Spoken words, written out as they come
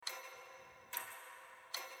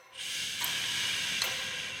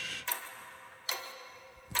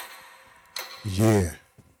Yeah.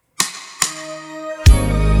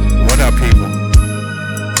 What up, people?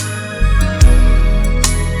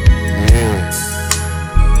 Yeah.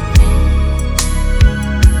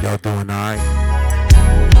 Y'all doing alright?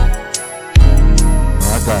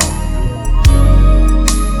 I got.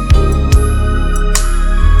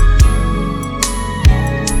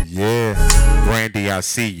 Yeah. Brandy, I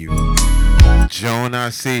see you. Joan,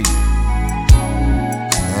 I see you.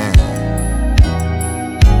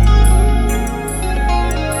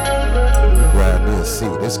 See,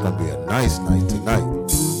 this gonna be a nice night tonight.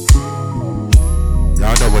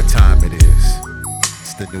 Y'all know what time it is.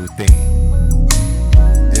 It's the new theme.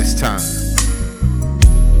 It's time.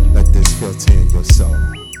 Let this filter in your soul.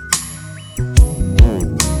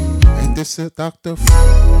 Ooh, ain't this it, Doctor?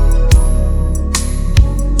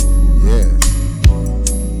 Yeah.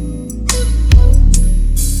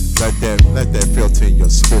 Let that filter in your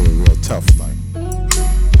spirit real tough like.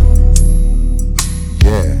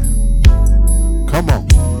 Yeah. Come on.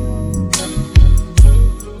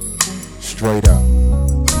 Straight up.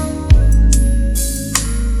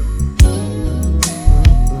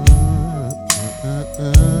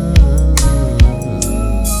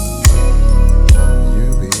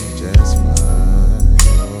 You'll be just fine.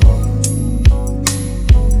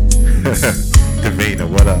 Davina,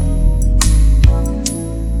 what up?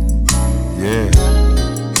 Yeah.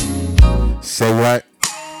 Say what?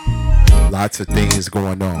 Lots of things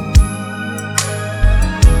going on.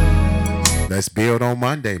 Let's build on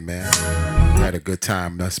Monday, man. We had a good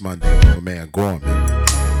time last Monday with my man Gorman.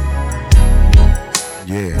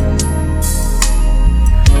 Yeah.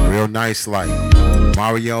 Real nice like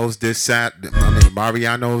Mariano's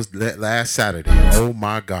last Saturday. Oh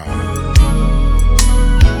my God.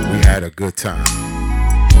 We had a good time.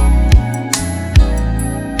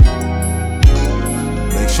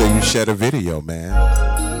 Make sure you share the video, man.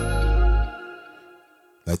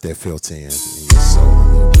 Let that filter in your soul a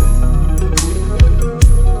little bit.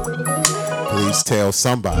 Please tell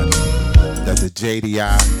somebody that the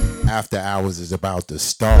JDI After Hours is about to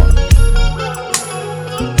start.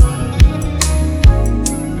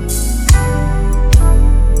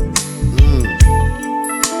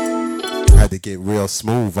 Had to get real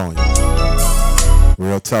smooth on you.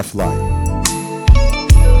 Real tough life.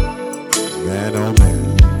 Man, oh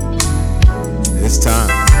man. It's time.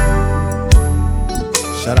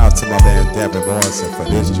 Shout out to my man Devin Morrison for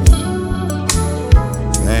this joint.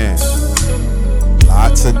 Man.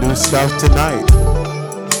 Lots of new stuff tonight.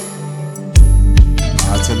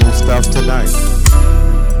 Lots of new stuff tonight.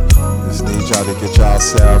 Just need y'all to get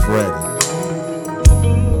yourself ready.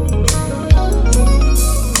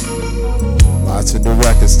 Lots of new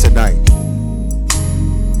records tonight.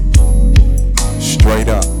 Straight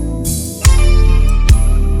up.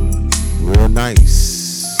 Real nice.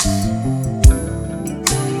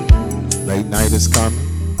 Late night is coming.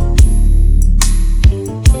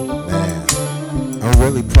 I'm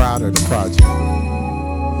really proud of the project.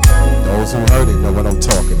 Those who heard it know what I'm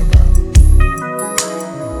talking about.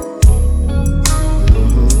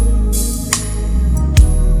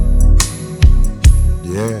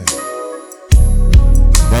 Yeah.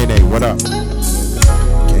 Nene, what up?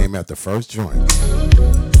 Came at the first joint.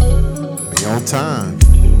 Be on time.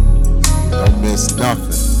 Don't miss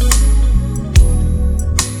nothing.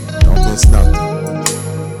 Don't miss nothing.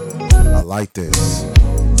 I like this.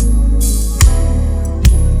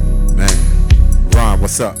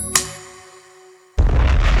 What's up? The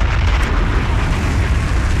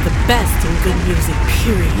best in good music,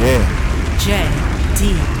 period. Yeah.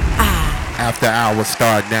 JDI. After Hours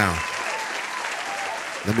start now.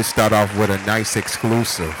 Let me start off with a nice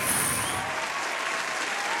exclusive.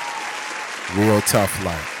 Real tough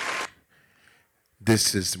life.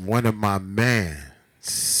 This is one of my mans.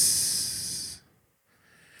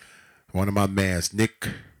 Nick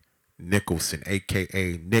Nicholson,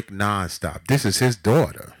 aka Nick Nonstop. This is his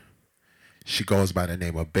daughter. She goes by the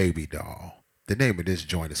name of Baby Doll. The name of this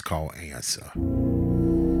joint is called Answer.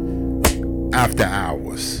 After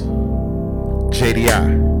Hours.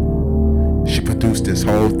 JDI. She produced this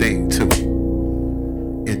whole thing too.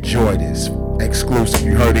 Enjoy this. Exclusive.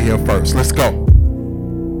 You heard it here first. Let's go.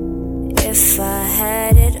 If I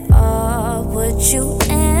had it all, would you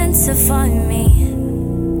answer for me?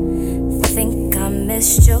 Think I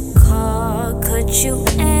missed your call. Could you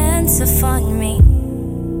answer for me?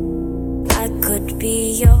 I could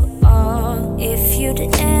be your all if you'd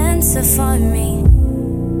answer for me.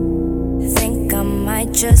 Think I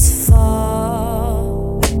might just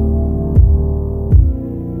fall.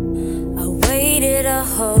 I waited a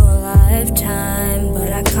whole lifetime,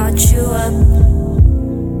 but I caught you up.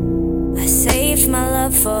 I saved my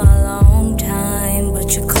love for a long time.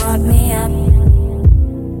 me up.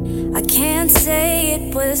 I can't say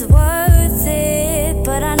it was worth it,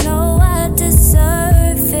 but I know I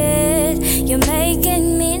deserve it. You're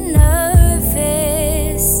making me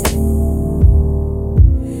nervous.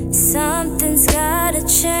 Something's gotta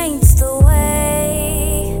change the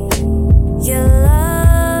way you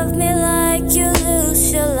love me, like you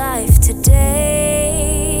lose your life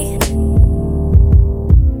today.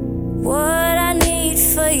 What I need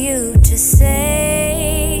for you to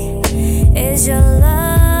say is you'll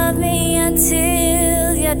love me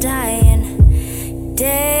until your dying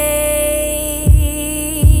days.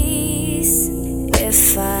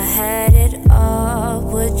 If I had it all,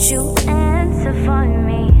 would you answer for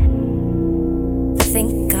me?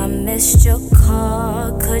 Think I missed your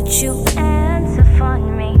call, could you answer for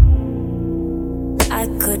me? I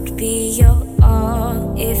could be your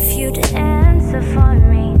all if you'd answer for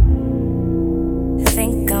me.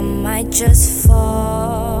 Think I might just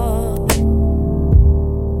fall.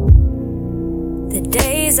 The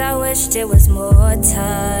days I wished it was more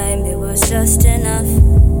time, it was just enough.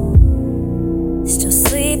 Still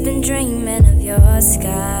sleeping, dreaming of your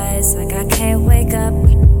skies, like I can't wake up.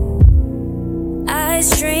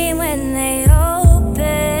 Eyes dream when they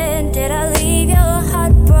open. Did I leave your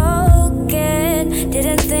heart broken?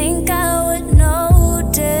 Didn't think I would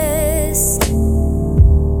notice.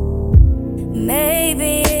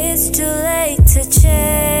 Maybe it's too late to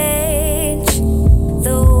change.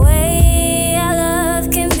 The way I love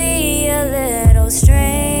can be a little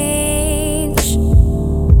strange.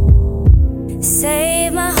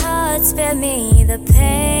 Save my heart, spare me the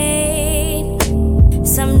pain.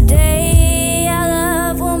 Someday our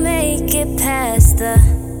love will make it past the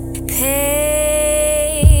page.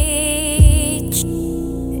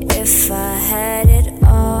 If I had it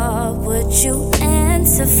all, would you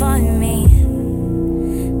answer for me?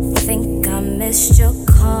 Think I missed your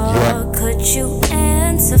call, yeah. Could you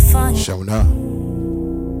answer for me? Showing up.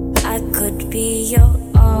 I could be your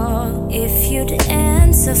all if you'd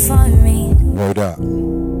answer for me. Word up.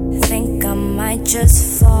 Think I might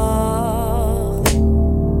just fall.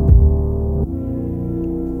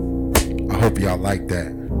 I hope y'all like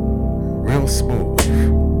that. Real smooth.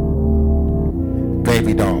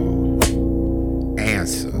 Baby doll.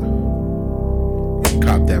 Answer. You can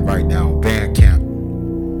cop that right now. Bandcamp.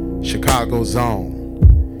 Chicago Zone.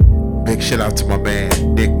 Big shout out to my man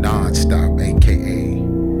Nick Nonstop, aka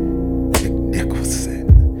Nick Nicholson.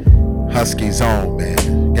 Husky Zone,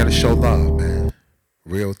 man. Gotta show love, man.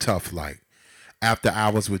 Real tough like. After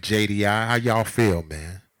Hours with JDI. How y'all feel,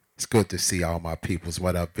 man? It's good to see all my peoples.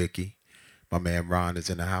 What up, Vicky? My man Ron is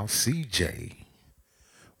in the house. CJ.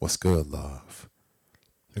 What's good, love?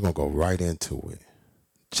 We're gonna go right into it.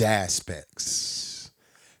 Jazz Specs.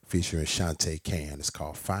 Featuring Shantae Can. It's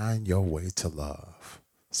called Find Your Way to Love.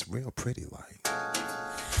 It's real pretty like.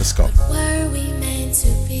 Let's go. What were we meant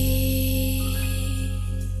to be?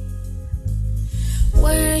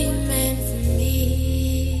 Were you meant for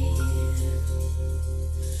me?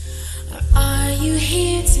 Or are you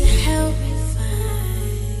here to help me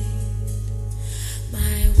find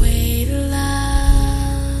my way to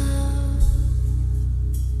love?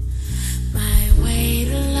 My way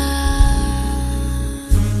to love.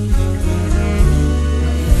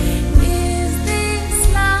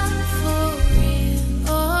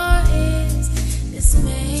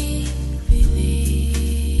 Made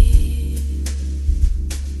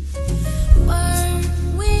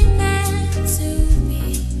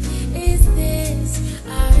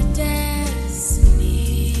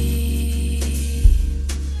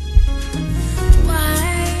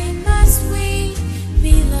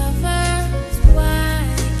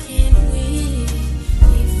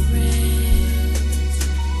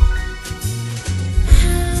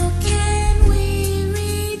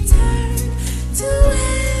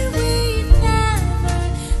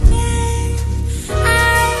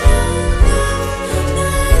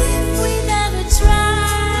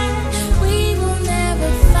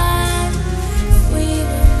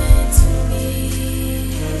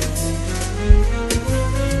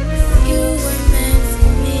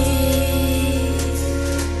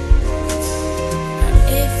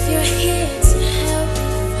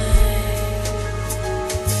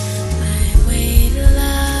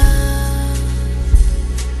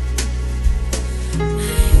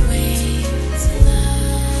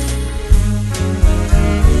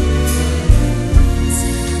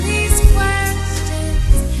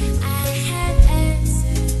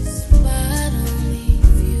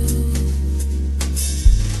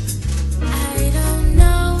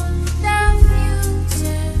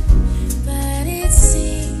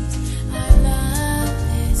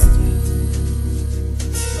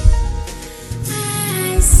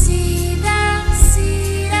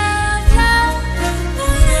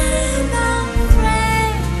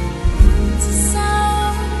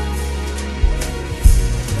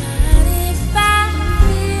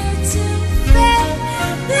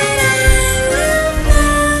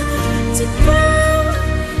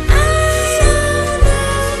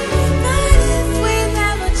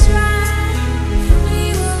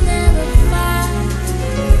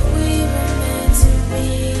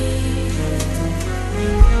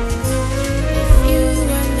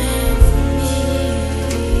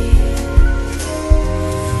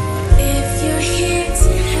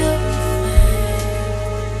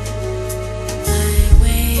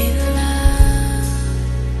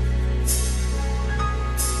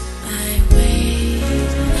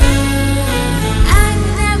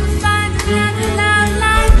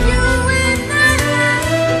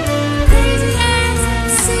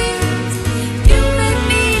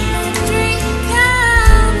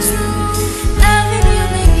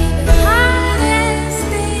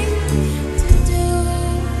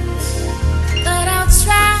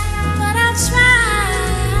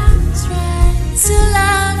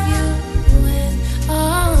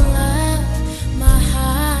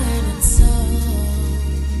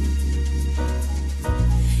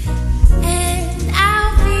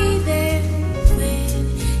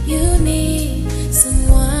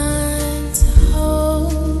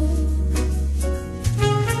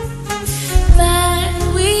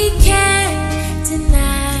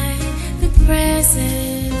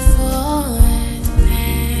choices for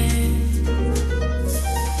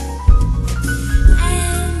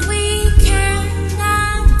and we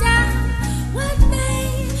cannot doubt what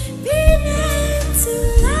may be meant to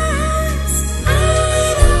last. I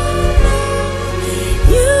don't know,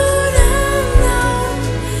 you don't know,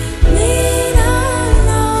 we don't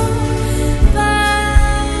know, but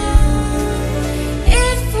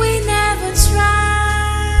if we never try,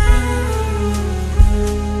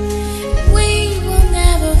 we will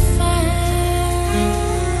never find.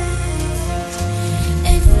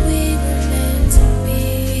 If we were meant to be,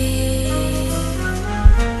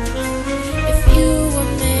 if you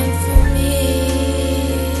were meant for me,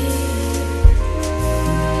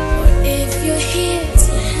 or if you're here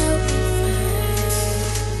to help me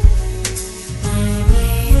find my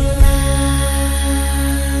way in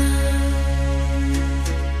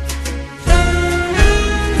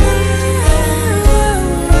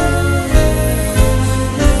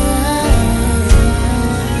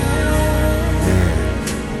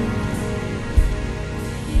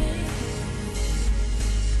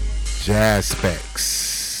Jazz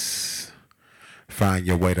Specs. Find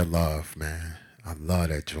Your Way to Love, man. I love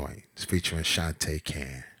that joint. It's featuring Shantae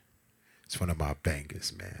Can. It's one of my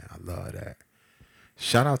bangers, man. I love that.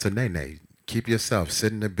 Shout out to Nene. Keep yourself,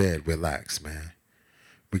 sit in the bed, relax, man.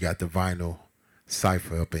 We got the vinyl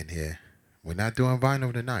cipher up in here. We're not doing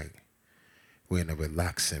vinyl tonight. We're in a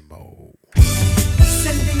relaxing mode.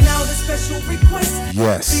 Sending out a special request.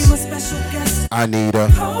 Yes. Be my special guest. I need a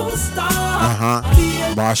Co-star.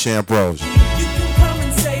 Marsha Ambrosius. You can come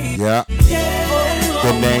and say, Yeah. yeah.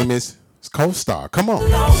 The name is Co-Star. Come on.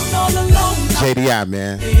 Alone, all alone. JDI,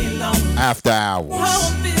 man. Alone. After How hours.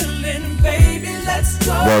 I'm feeling, baby, let's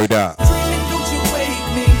go. Word up. Dreaming, don't you wake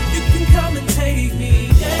me. You can come and take me.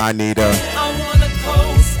 Yeah. I need a. I want a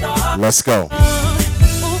co-star. Let's go.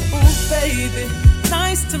 Ooh, baby,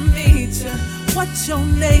 nice to meet you. What your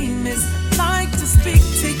name is? Like to speak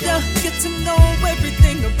to you, get to know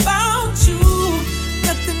everything about you.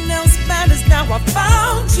 Nothing else matters now. I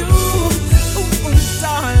found you. Ooh,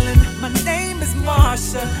 darling, my name is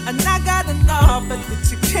Marsha, and I got an offer that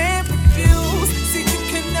you can't refuse. See, you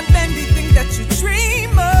can have anything that you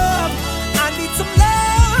dream of. I need some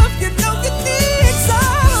love, you know you need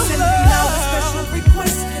some. Send me out a special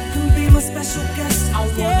request. You can be my special guest. I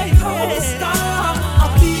want a co-star.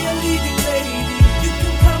 I'll be a leading lady. You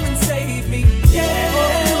can come and save me. Yeah,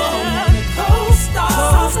 I want a co-star.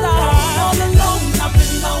 All alone, I've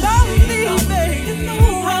been lonely. You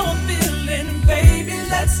know how I'm feeling, baby.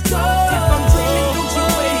 Let's go. If I'm dreaming, don't you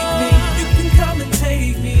wake me. You can come and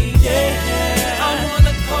take me. Yeah, I want a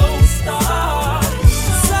co-star.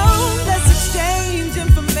 So let's exchange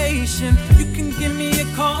information. You can give me a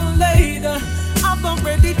call later. I've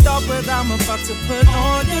already thought what I'm about to put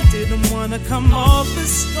on you. Didn't wanna come off as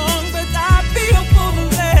strong, but I'd be a fool to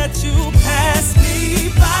let you pass me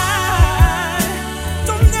by.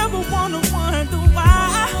 Don't ever wanna wonder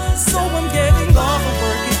why. So I'm getting off of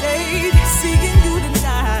work at 8, seeing you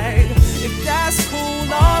tonight. If that's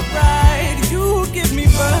cool, alright. You give me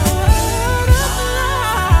butterflies.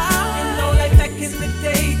 You know, like back in the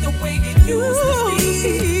day, the way it used to be.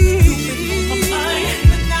 You've been on my mind,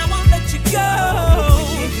 but now I'll let you go.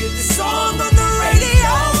 You hear the song on the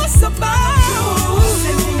radio, it's about you.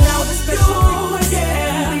 Sending out a special request.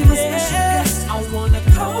 Yeah, be my special guest. I want a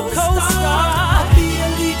co-star. I'll be a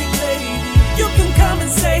leading lady. You can come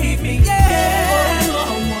and save me. Yeah, I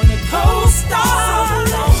want a co-star.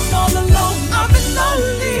 All alone, I've been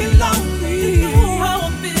lonely. You know how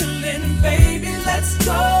I'm feeling, baby. Let's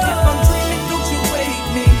go. If I'm dreaming, don't you wake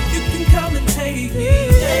me. You can come and take me.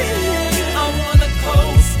 Yeah, I want a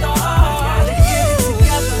co-star. Gotta get it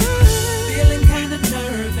together. Feeling kinda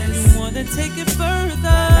nervous. Wanna take it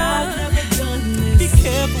further. I've never done this. Be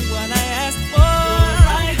careful what I ask for.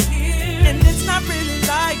 Right here. And it's not really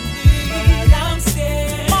like me. But I'm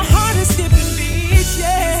scared. My heart is skipping beats, yeah.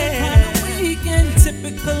 It's a kind of weekend,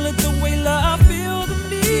 typical of the way love feel to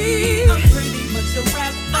me. I'm pretty much a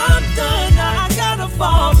wrap. I'm done. I gotta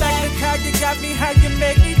fall back. How you got me, how you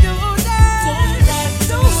make me do that.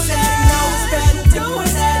 Do that. Now it's better do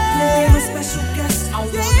that. Be my special guest. I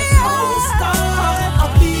want a co-star.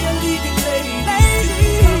 I'll be a leading lady. You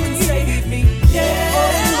can come and save me. Yeah,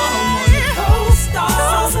 I want a co-star.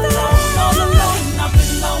 All alone, I've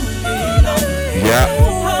been lonely. Yeah.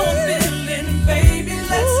 How I'm feeling, baby.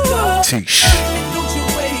 Let's go. Teach. Don't you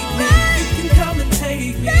wake me. You can come and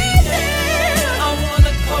take me. Yeah, I want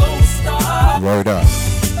a co-star. Word up.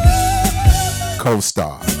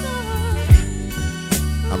 Co-Star.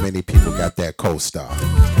 How many people got that co-star?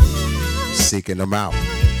 Seeking them out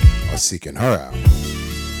or seeking her out. You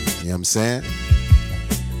know what I'm saying?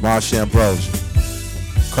 Marsha Ambrosian,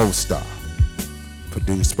 co-star,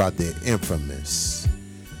 produced by the infamous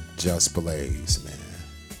Just Blaze, man.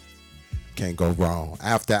 Can't go wrong.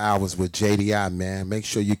 After Hours with JDI, man. Make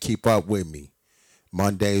sure you keep up with me.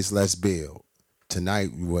 Mondays, let's build. Tonight,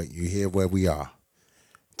 you hear where we are.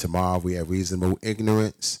 Tomorrow, we have Reasonable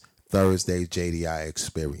Ignorance. Thursday, JDI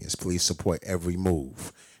Experience. Please support every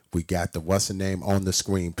move. We got the what's the name on the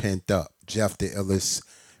screen pinned up. Jeff the Illest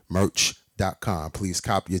merch.com. Please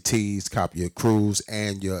cop your tees, cop your crews,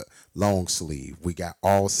 and your long sleeve. We got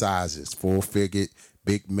all sizes, full-figured,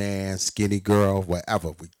 big man, skinny girl,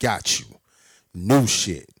 whatever. We got you. New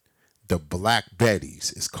shit. The Black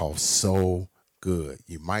Betties is called So Good.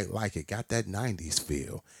 You might like it. Got that 90s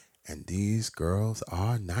feel. And these girls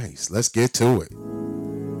are nice. Let's get to it.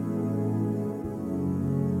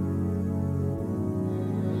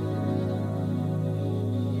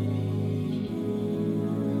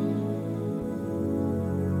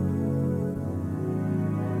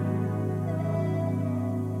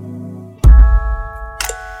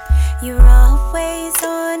 You're always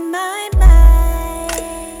on my mind.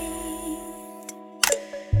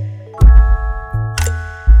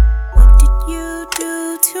 What did you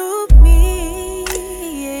do to me?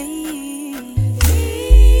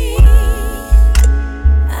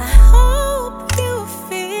 I hope you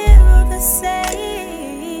feel the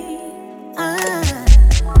same.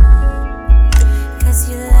 'Cause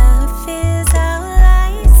your love is all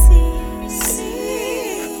I see.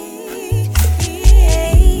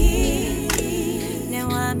 Now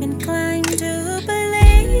I'm inclined to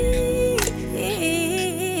believe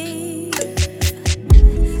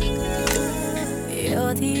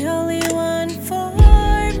you're the only one for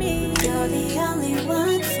me. You're the only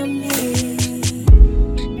one for me.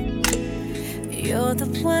 You're the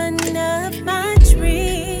one of my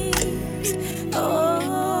dreams.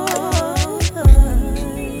 Oh,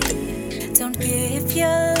 don't give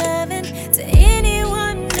your loving to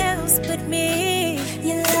anyone else but me.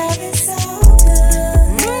 Your love is so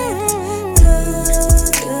good,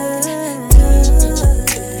 good, good.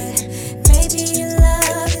 Baby, your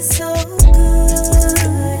love is so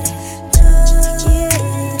good,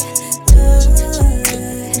 yeah, good.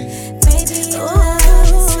 Baby, your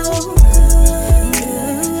love is so good,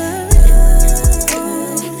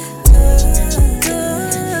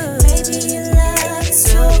 good. Baby, your love is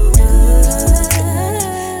so good,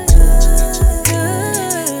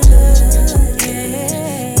 yeah.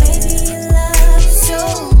 Baby, your love is so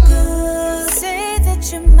good. Say that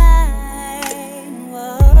you're mine.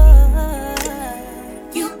 Whoa.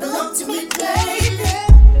 You belong to me, baby.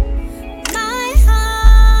 My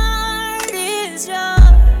heart is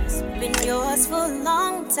yours. Been yours for a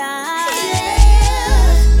long time.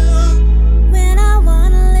 When I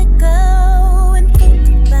wanna let go and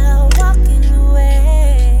think about walking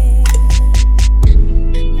away,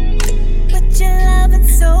 but your love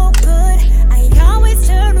is so good, I always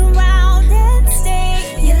turn around and stay.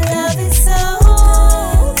 Your love is so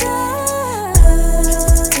good,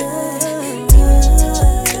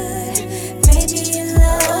 good. Baby, your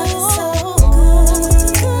love is so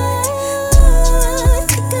good, good.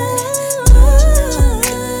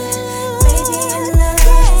 Baby, your love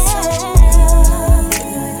is so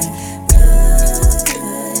good, good.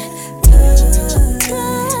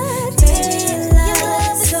 Baby, your love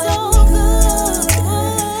is so good.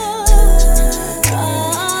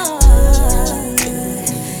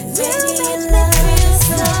 Baby,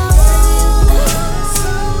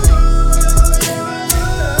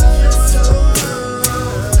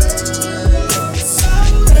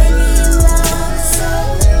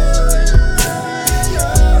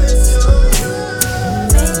 love is so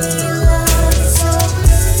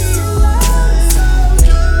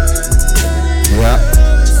Yeah.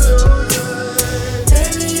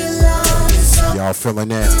 Y'all feeling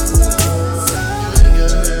that?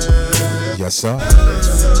 Yes, sir.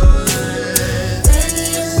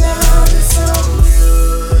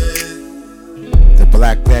 The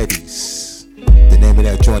Black Betties. The name of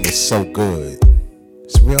that joint is So Good.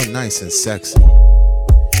 It's real nice and sexy.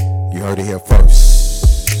 You heard it here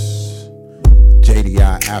first.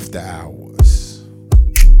 JDI After Hours.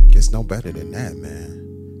 Gets no better than that,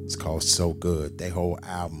 man. It's called So Good. Their whole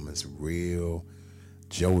album is real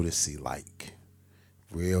Jodeci-like.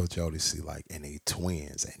 Real Jodeci-like. And they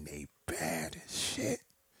twins. And they bad as shit.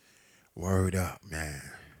 Word up, man.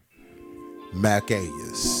 Mac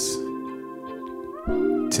Ayers.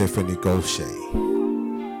 Tiffany Gaucher.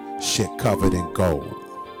 Shit covered in gold.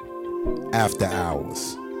 After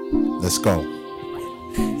Hours. Let's go.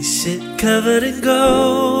 Shit covered in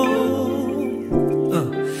gold.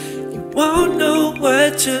 You won't know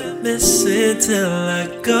what you're missing till I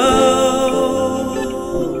go.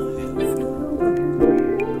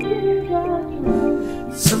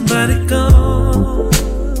 Somebody gone,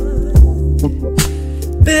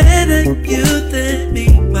 better you than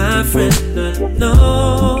me, my friend. I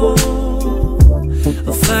know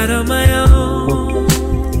I'll fight on my own.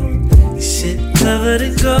 Shit covered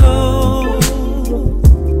in gold.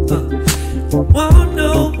 Won't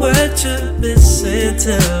know what you're missing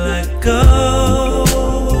till I go.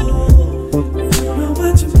 Won't know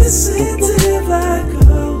what you're missing till I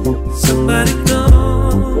go. Somebody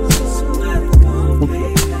gone,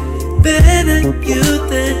 baby. Better you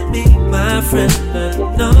than me, my friend. I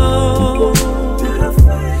know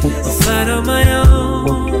I'll fight on my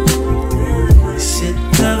own. Shit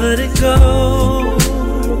covered in gold.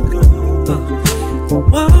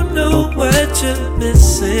 Won't know what you're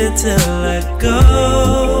missing till I go.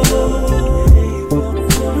 Won't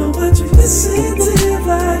know what you're missing till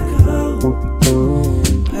I go.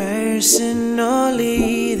 Personally,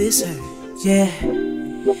 this hurts, yeah,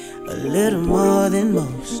 a little more than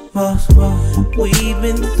most. We've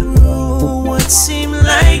been through what seemed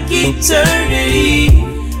like eternity.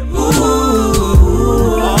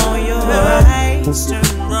 Ooh, all your eyes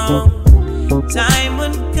turned wrong. Time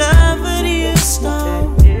uncovered your stone.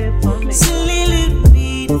 Silly little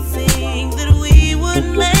me to think that we would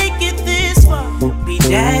make it this far. Be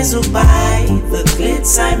dazzled by the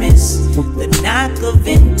glitz I miss, the knock of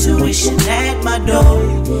intuition at my door.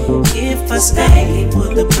 If I stay,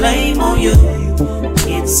 put the blame on you.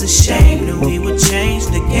 It's a shame that we would change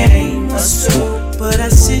the game, us two. But I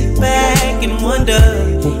sit back and wonder,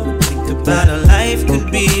 think about how life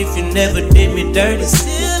could be if you never did me dirty.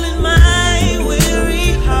 Still in my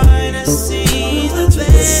weary heart, I see the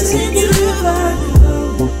best in you.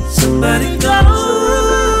 Somebody go,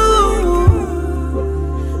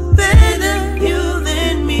 better you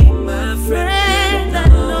than me, my friend. I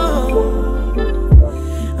know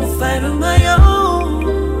I'll fight on my own.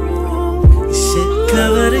 Shit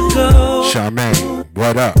covered in gold. Charmaine,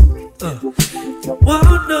 what up?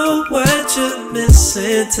 Won't know what you're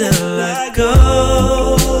missing till I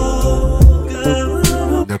go.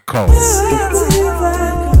 Nicole. It's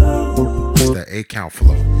the 8-count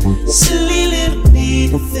flow. Silly little me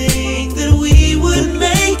to think that we would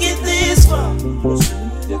make it this far.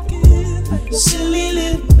 Silly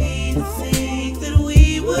little me to think that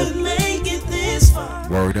we would make it this far.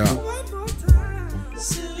 Word up.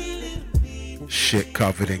 Shit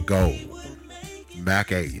covered in gold.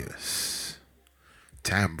 Mac Ayers.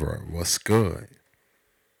 Tambra, what's good?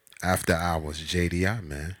 After Hours, JDI,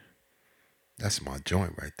 man. That's my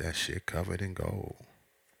joint right there. Shit covered in gold.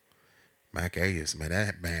 Mac Ayers, man,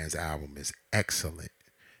 that man's album is excellent.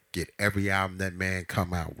 Get every album that man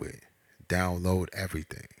come out with. Download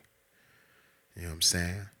everything. You know what I'm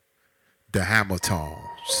saying? The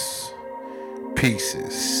Hamiltons.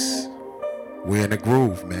 Pieces. We're in the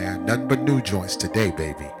groove, man. Nothing but new joints today,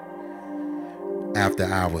 baby. After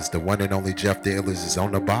Hours, the one and only Jeff the Illers is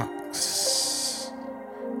on the box.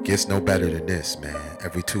 Gets no better than this, man.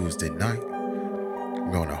 Every Tuesday night,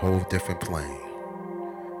 we're on a whole different plane.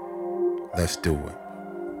 Let's do it.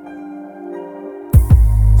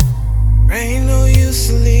 Ain't no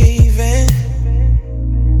use leaving.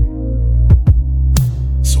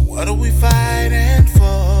 So what are we fighting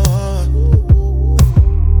for?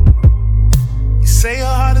 You say your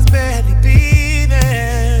heart is barely beating,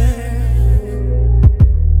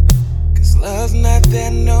 'cause love's not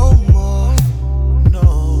there no more.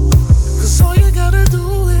 No. 'Cause all you gotta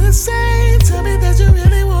do is say, tell me that you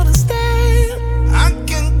really wanna stay. I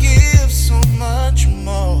can give so much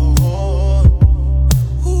more.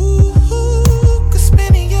 Ooh, 'cause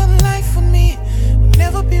spending your life with me will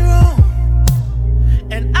never be wrong.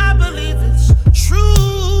 And I believe in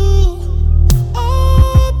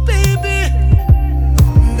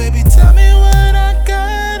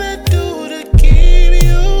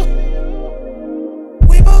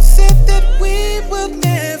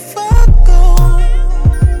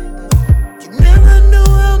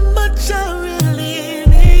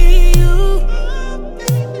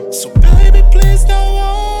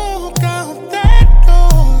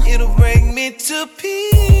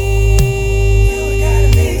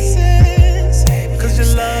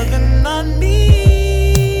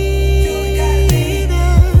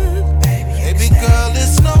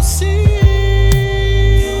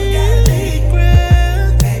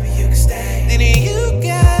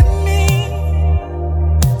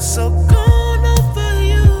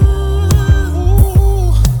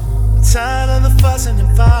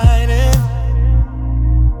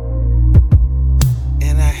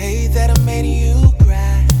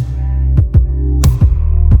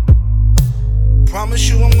promise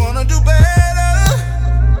you I'm gonna do better.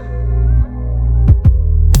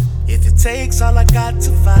 If it takes all I got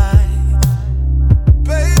to fight,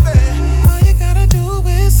 baby, all you gotta do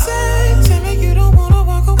is say, tell me you don't wanna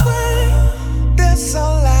walk away. That's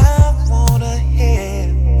all I wanna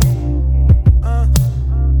hear.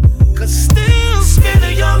 Cause still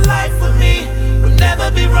spending your life with me will never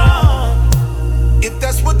be wrong. If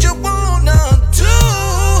that's what you wanna do,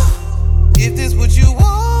 if this what you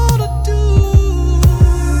wanna do,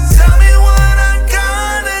 tell me what I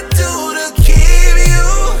gotta do to keep you.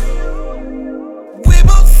 We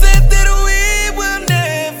both said that we will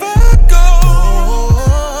never go.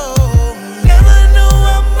 Never knew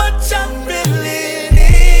how much I really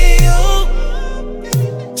need you.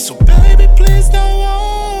 So baby, please don't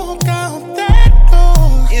walk out that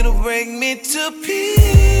door. It'll bring me to pieces.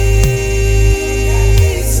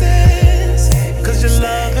 Cause you're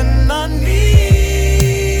loving I need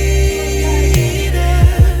it.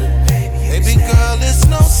 Baby girl, it's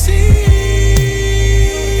no secret.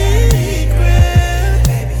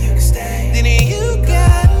 Then you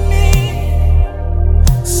got me.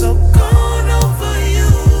 So gone over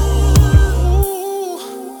you.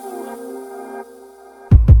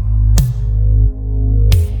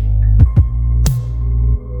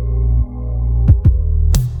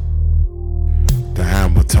 The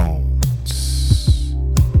Hamiltons.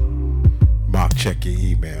 Mark, check your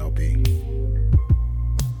email, B.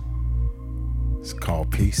 It's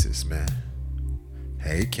called Pieces, man.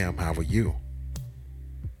 Hey, Kim, how are you?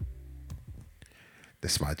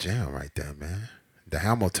 That's my jam right there, man. The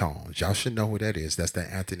Hamiltons. Y'all should know who that is. That's the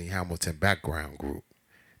Anthony Hamilton background group.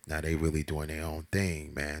 Now they really doing their own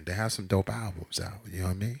thing, man. They have some dope albums out. You know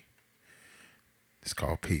what I mean? It's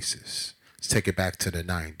called Pieces. Let's take it back to the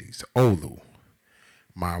 90s. Olu,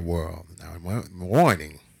 My World. Now,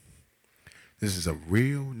 warning. This is a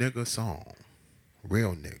real nigga song.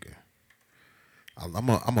 Real nigga.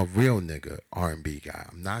 I'm a real nigga R&B guy.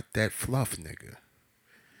 I'm not that fluff nigga.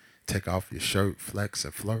 Take off your shirt, flex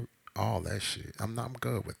and flirt, all that shit. I'm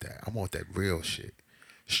good with that. I want that real shit.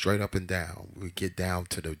 Straight up and down. We get down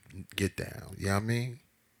to the get down. You know what I mean?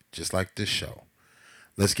 Just like this show.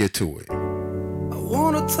 Let's get to it. I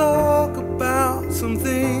wanna talk about some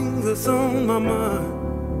things that's on my mind.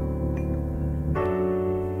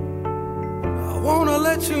 I wanna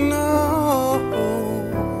let you know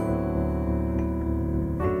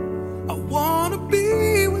I wanna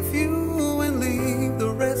be with you and leave the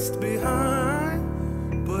rest behind.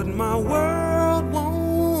 But my world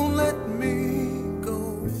won't let me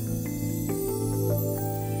go.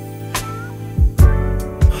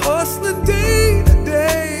 Hustling day to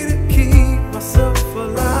day to keep myself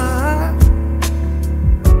alive.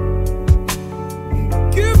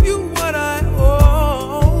 Give you what I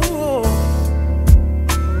owe.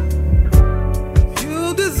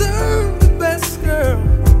 You deserve the best, girl.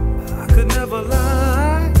 I could never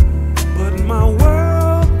lie, but my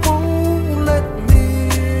world won't let me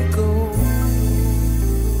go.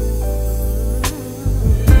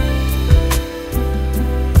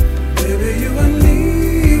 Baby, you and me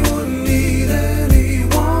wouldn't need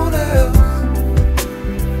anyone else.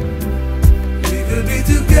 We could be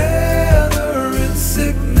together in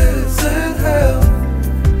sickness and health.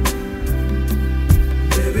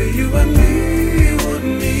 Baby, you and me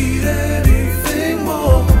wouldn't need anything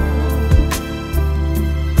more.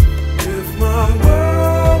 If my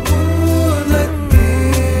world would let me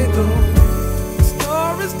go.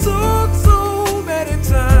 Stories told so many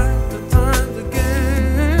times and times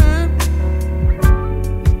again.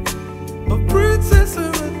 A princess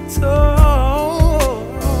in a tale.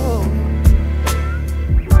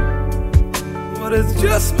 But it's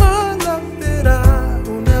just my luck that I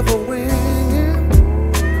will never win.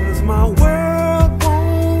 'Cause my world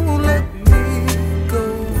won't let me go.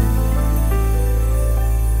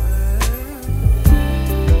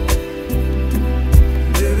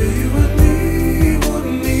 Baby, you and me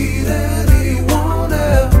wouldn't need anyone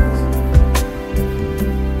else.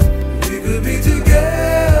 We could be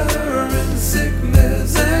together in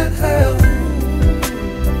sickness and health.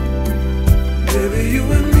 Baby, you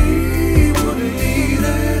and me wouldn't need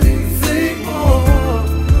anything more.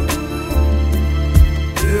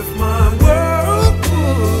 If my world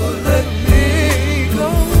would let me go.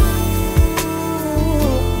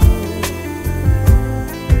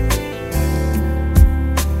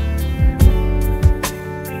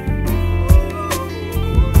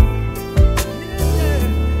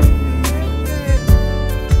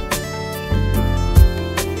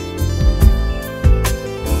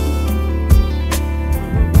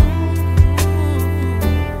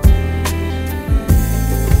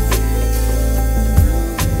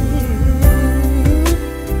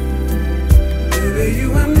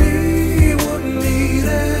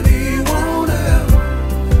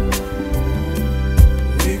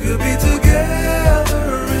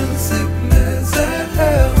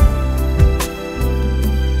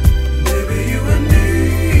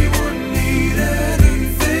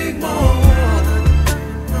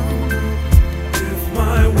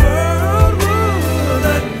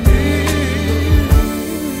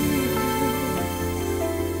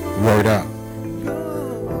 Word up.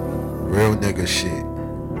 Real nigga shit.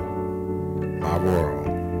 My world.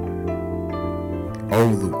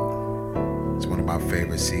 Olu. It's one of my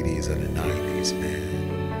favorite CDs of the 90s,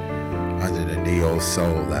 man. Under the Neo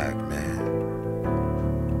Soul Act, man.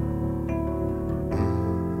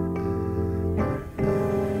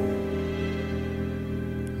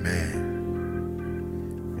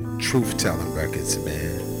 Man. Truth telling records,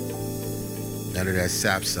 man. None of that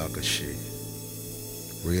sapsucker shit.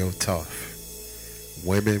 Real tough.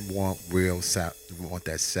 Women want real sap. Want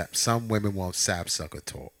that sap. Some women want sapsucker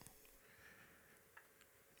talk.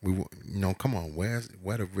 Come on. Where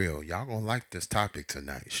the real? Y'all gonna like this topic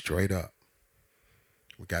tonight? Straight up.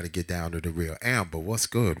 We got to get down to the real. Amber, what's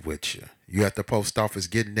good with you? You at the post office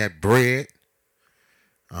getting that bread?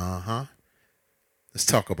 Let's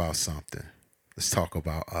talk about something. Let's talk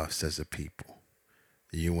about us as a people.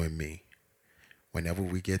 You and me. Whenever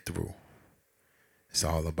we get through, it's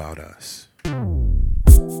all about us.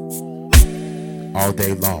 All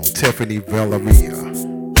day long. Tiffany Villaria.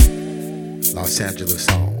 Los Angeles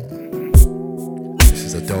home. This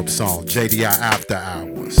is a dope song. JDI After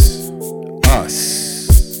Hours.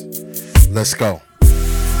 Us. Let's go.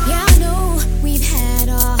 Yeah, I know we've had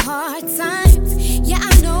our hard times. Yeah,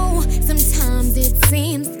 I know sometimes it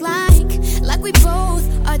seems like we both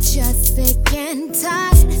are just sick and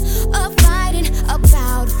tired of fighting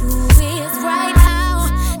about who is right. How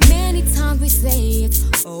many times we say it's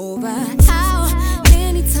over? How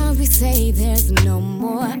many times we say there's no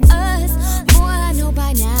more us? Boy, I know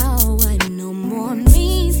by now what no more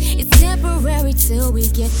means. It's temporary till we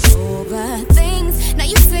get over things. Now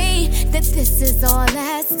you say that this is our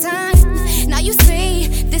last time. Now you say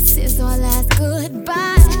this is our last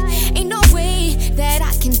goodbye. Ain't no way that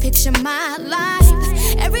I can picture my life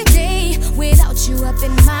every day without you up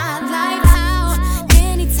in my life. How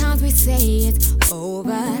many times we say it's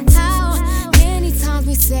over? How many times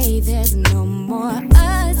we say there's no more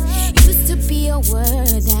us? Used to be a word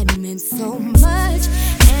that meant so much,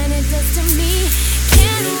 and it does to me.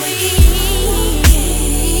 Can we?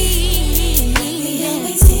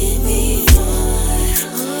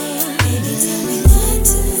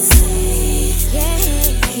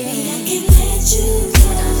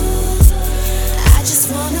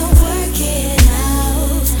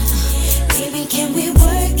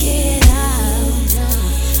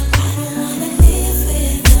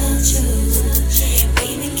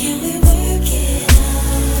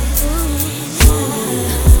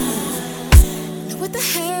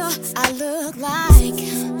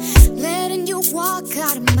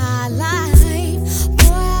 Out of my life,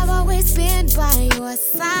 boy, I've always been by your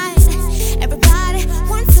side. Everybody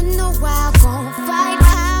once in a while gon' fight.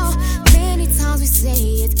 How many times we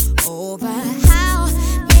say it's over? How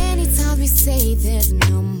many times we say there's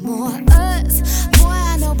no more us? Boy,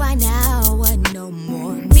 I know by now what no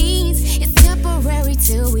more means. It's temporary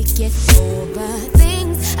till we get over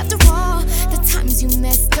things. After all the times you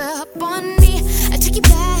messed up on me, I take you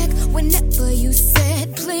back whenever you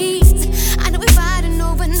said please. I know we're fighting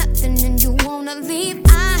over nothing and you wanna leave.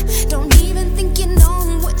 I don't even think you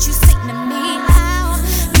know what you say to me. How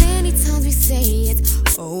many times we say it's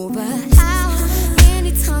over? How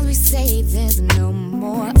many times we say there's no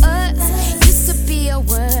more us? Used to be a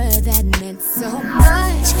word that meant so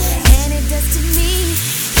much, and it does to me.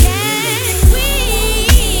 Can we?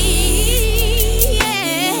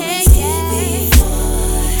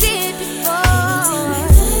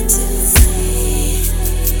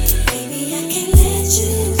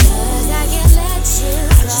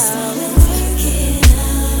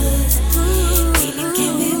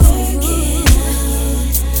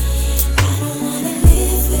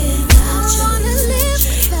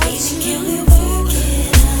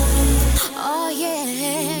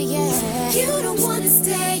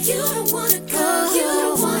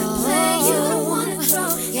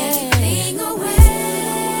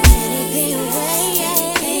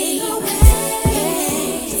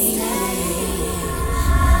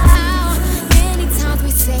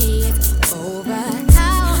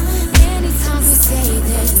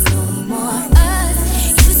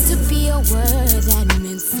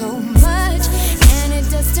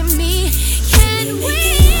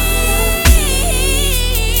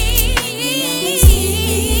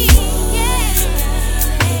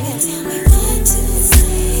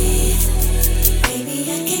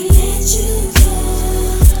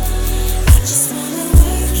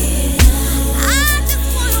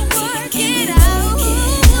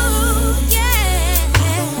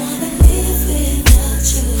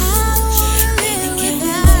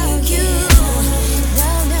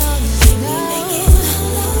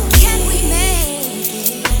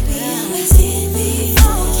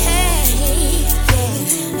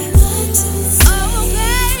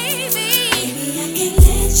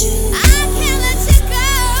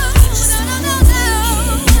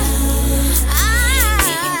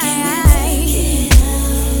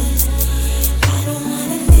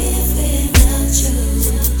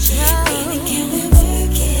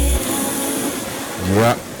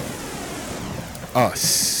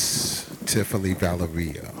 Definitely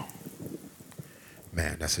Valeria.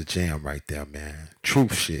 Man, that's a jam right there, man.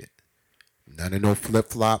 Truth shit. None of no flip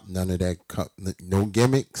flop, none of that, no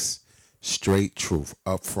gimmicks. Straight truth,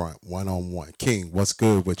 up front, one on one. King, what's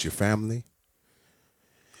good with your family?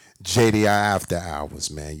 JDI After Hours,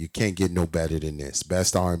 man. You can't get no better than this.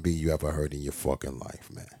 Best R&B you ever heard in your fucking life,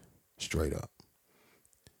 man. Straight up.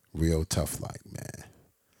 Real tough like, man.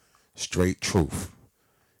 Straight truth.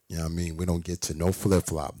 You know what I mean? We don't get to no flip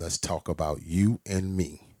flop. Let's talk about you and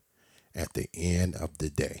me at the end of the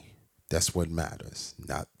day. That's what matters.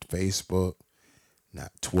 Not Facebook,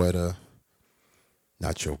 not Twitter,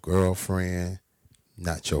 not your girlfriend,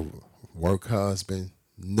 not your work husband.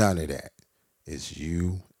 None of that. It's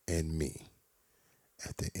you and me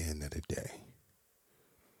at the end of the day.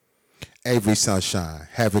 Avery Sunshine,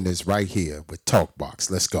 heaven is right here with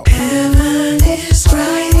Talkbox. Let's go. Heaven is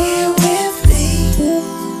right here with me.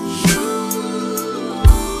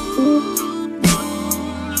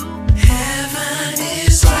 Heaven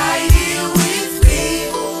is right here with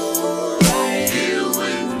me. Right here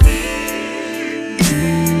with me.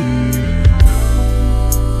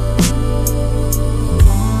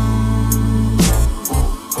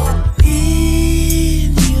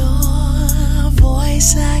 In your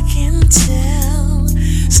voice I can tell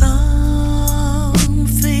something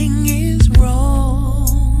is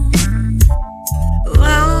wrong.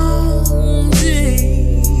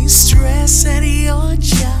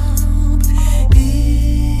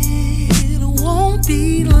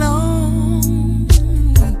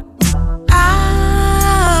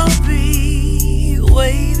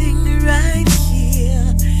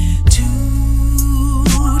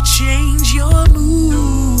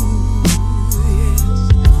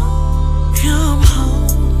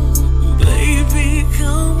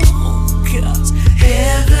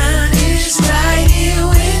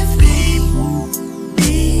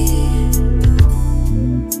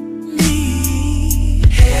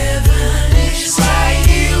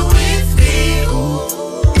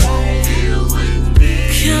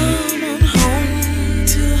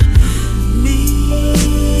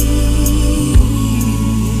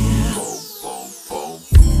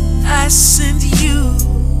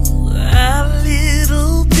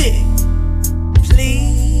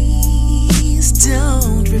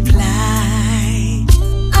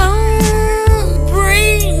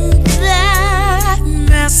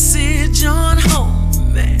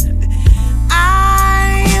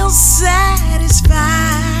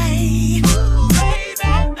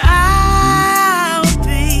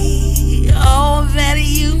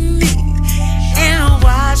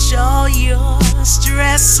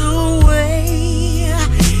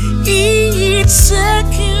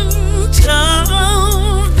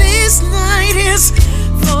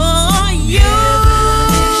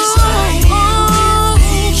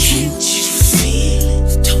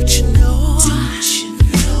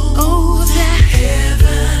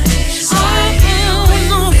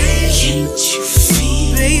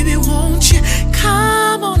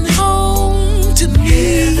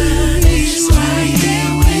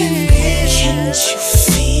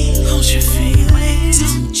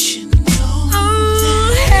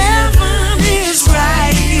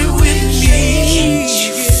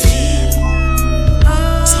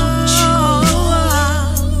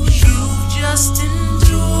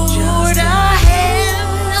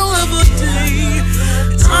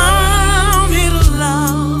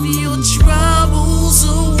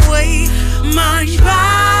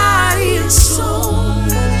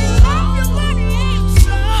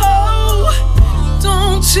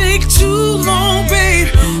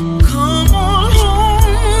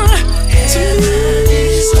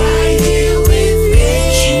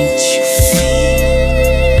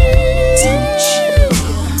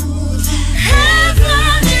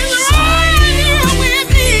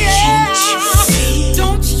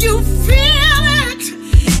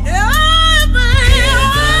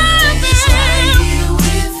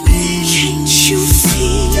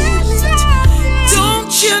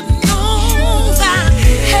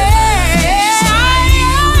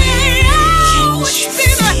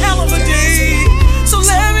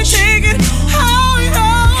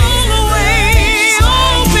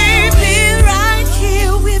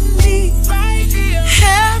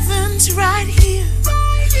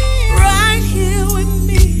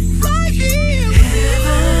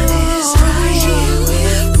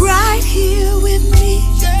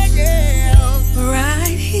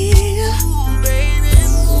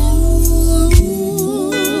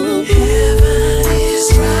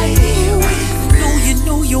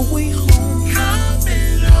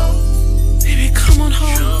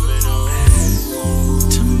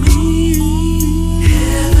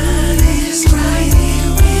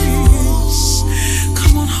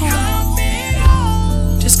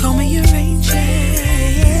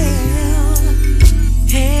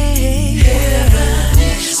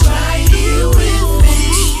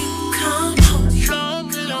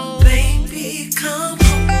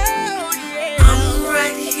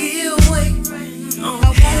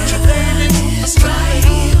 is right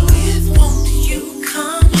here with, won't you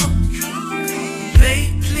come home?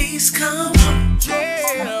 Babe, please come home.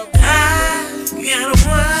 I gotta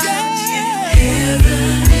watch you.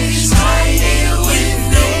 Heaven is right here with,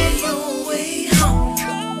 know your way home.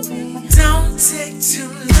 Don't take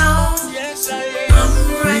too long. I'm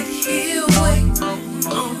right here waiting on.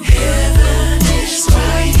 Heaven is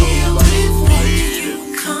right here with, won't you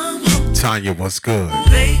come home? Tanya, what's good?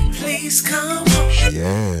 Babe, please come home.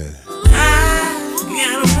 Yeah. I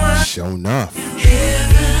gotta watch. Sure enough.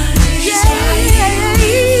 Heaven is right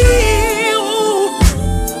here.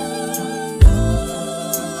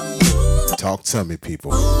 Talk to me,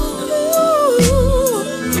 people.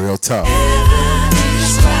 Real tough.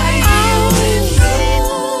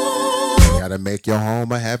 You gotta make your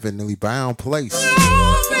home a heavenly bound place.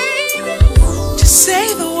 Just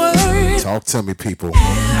say the word. Talk to me, people. I'm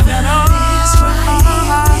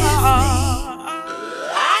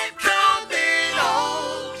coming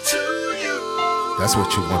home to you. That's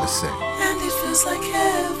what you want to say. And it feels like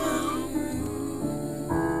heaven.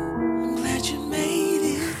 I'm glad you made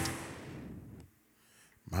it.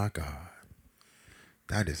 My God.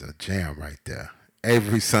 That is a jam right there.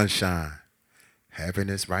 Avery Sunshine. Having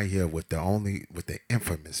this right here with the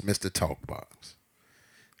infamous Mr. Talkbox.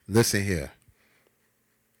 Listen here.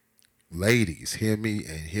 Ladies, hear me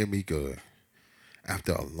and hear me good.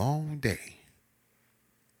 After a long day,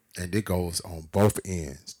 and it goes on both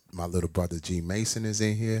ends. My little brother G Mason is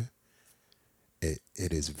in here. It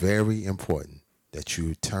is very important that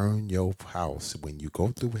you turn your house when you go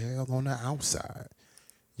through hell on the outside.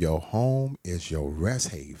 Your home is your rest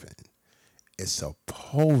haven. It's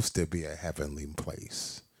supposed to be a heavenly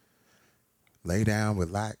place. Lay down,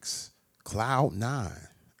 relax, cloud nine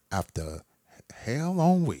after hell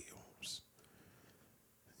on wheels.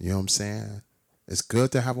 You know what I'm saying? It's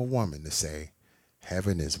good to have a woman to say,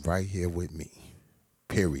 heaven is right here with me.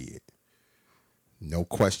 Period. No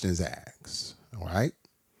questions asked. All right?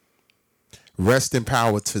 Rest in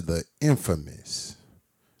power to the infamous.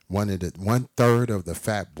 1/3 of the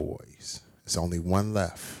Fat Boys. There's only one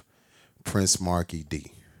left. Prince Marky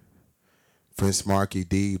D. Prince Marky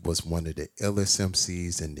D was one of the illest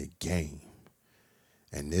MCs in the game.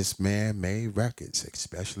 And this man made records,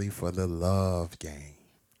 especially for the love game.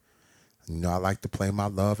 You know, I like to play my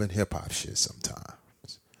love and hip hop shit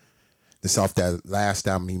sometimes. This off that last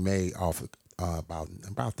album he made off about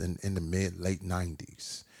in the late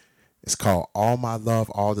 90s. It's called All My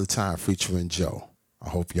Love All the Time featuring Joe. I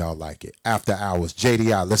hope y'all like it. After Hours,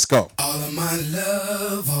 JDI, let's go. All of my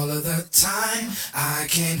love, all of the time. I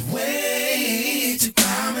can't wait to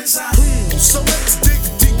come inside. So let's dig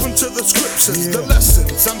deep into the scriptures, the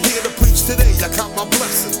lessons. I'm here to preach today. I count my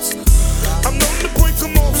blessings. I'm known to break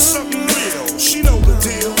them off something real. She know the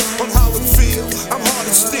deal on how it feel. I'm hard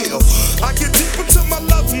as steel. I get deep into my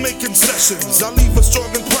love-making sessions. I leave a strong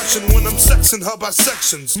impression when I'm sexing her by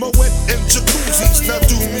sections. Moet and jacuzzis, now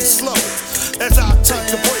do me slow as I take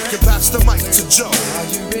the break and pass the mic to Joe. Are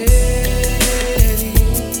you ready?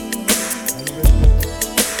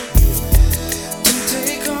 To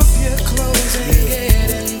take off your clothes and get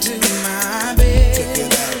into my bed? Check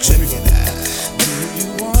it out, check it out. Do you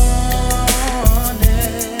want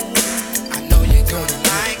it? I know you're gonna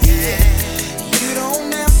like it. You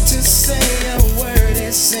don't have to say a word,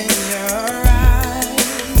 it's in your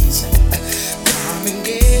eyes. Come and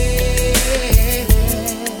get it.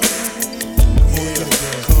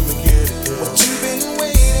 Come and get it, girl. What you've been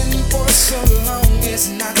waiting for so long is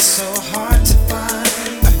not so hard to find.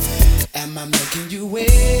 Am I making you wait?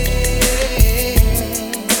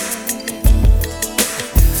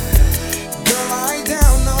 Girl, lie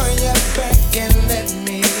down on your back and let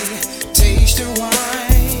me taste your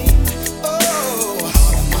wine. Oh,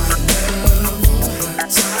 all of my love, all the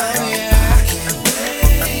time. Yeah, I can't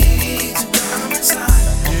wait to come inside.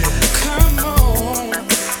 Come on, oh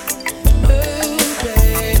baby,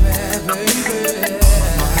 baby.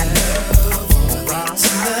 All my love, all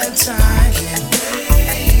the time. Can't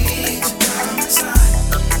wait to come inside.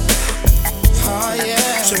 Oh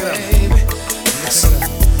yeah, baby. Listen.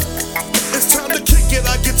 It's time to kick it,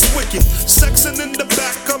 I get wicked. Sexing in the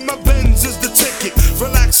back of my Benz is the ticket.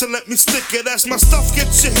 Relax and let me stick it. As my stuff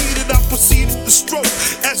gets you heated, I proceeded to stroke.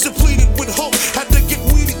 As you pleaded with hope, had to get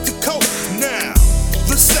weedy to cope. Now,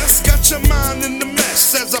 the cess got your mind in the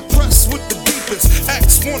mess. As I press with the deepest,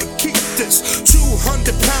 X wanna keep this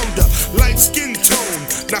 200-pounder, light skin tone.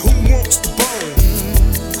 Now who wants the bone?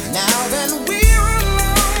 Now that we're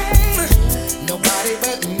alone, nobody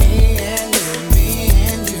but me and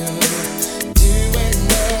you, doing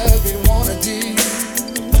what we wanna do.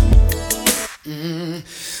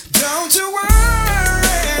 Don't you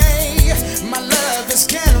worry, my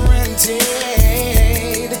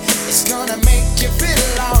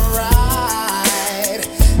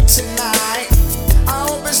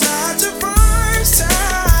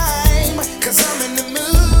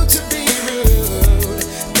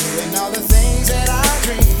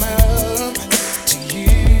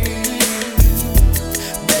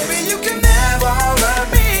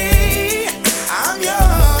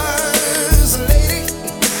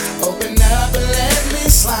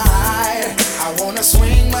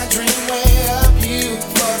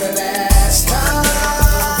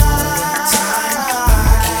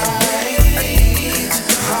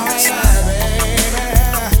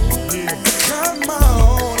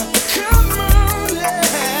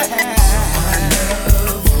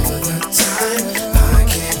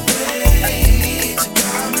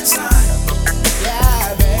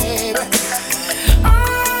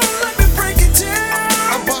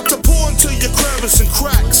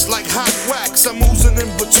It's like hot wax, I'm oozing in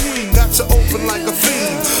between. Got you open like a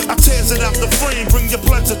fiend. I tears it out the frame, bring your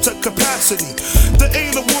pleasure to capacity. There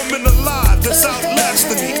ain't a woman alive that's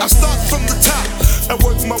outlasting me. I start from the top and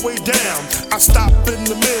work my way down. I stop in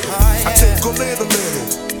the middle, I take a little.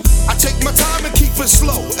 I take my time and keep it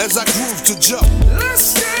slow as I groove to jump.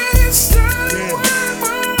 Let's get it started one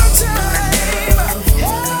more time.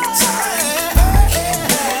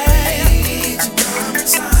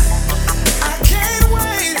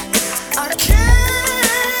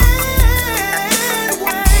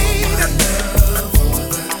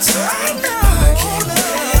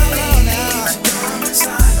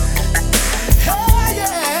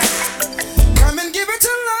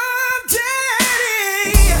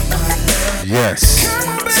 Yes.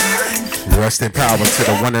 Rest in power to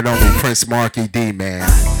the one and only Prince Marky D, man.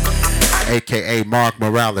 AKA Mark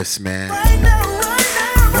Morales, man.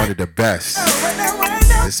 One of the best.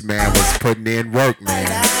 This man was putting in work,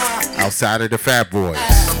 man. Outside of the Fat Boys.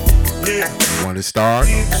 You want to start?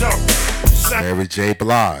 Mary J.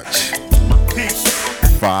 Blige.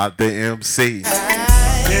 Father MC.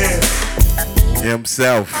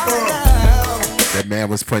 Himself. That man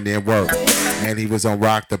was putting in work. And he was on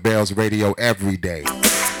Rock the Bells radio every day.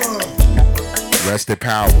 Rest in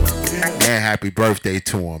power. And happy birthday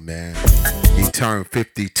to him, man. He turned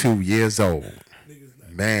 52 years old.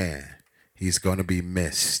 Man, he's going to be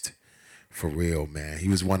missed. For real, man. He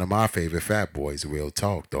was one of my favorite Fat Boys, real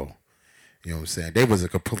talk, though. You know what I'm saying? They was a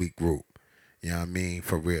complete group. You know what I mean?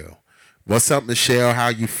 For real. What's up, Michelle? How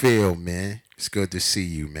you feel, man? It's good to see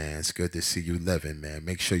you, man. It's good to see you living, man.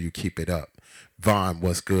 Make sure you keep it up. Vaughn,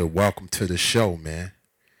 what's good? Welcome to the show, man.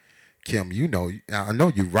 Kim, you know, I know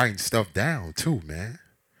you writing stuff down too, man.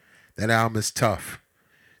 That album is tough.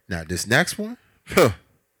 Now, this next one,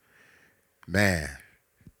 man,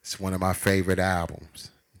 it's one of my favorite albums.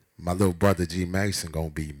 My little brother G Mason gonna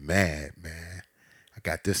be mad, man. I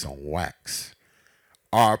got this on wax.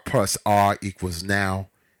 R plus R equals now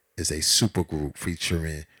is a supergroup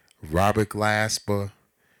featuring Robert Glasper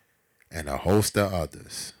and a host of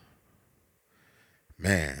others.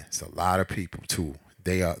 Man, it's a lot of people too.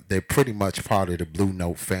 They're pretty much part of the Blue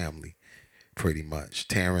Note family, pretty much.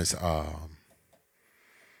 Terrence, I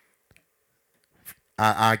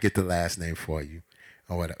get the last name for you,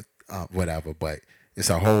 or whatever. But it's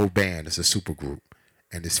a whole band. It's a super group,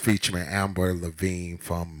 and it's featuring Amber Levine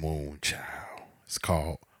from Moonchild. It's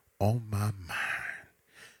called On My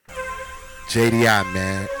Mind. JDI,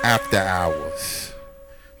 man. After Hours.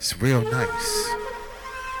 It's real nice.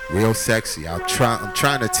 Real sexy. I'm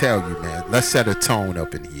trying to tell you, man. Let's set a tone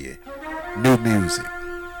up in here. New music.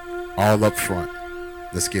 All up front.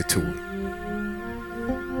 Let's get to it.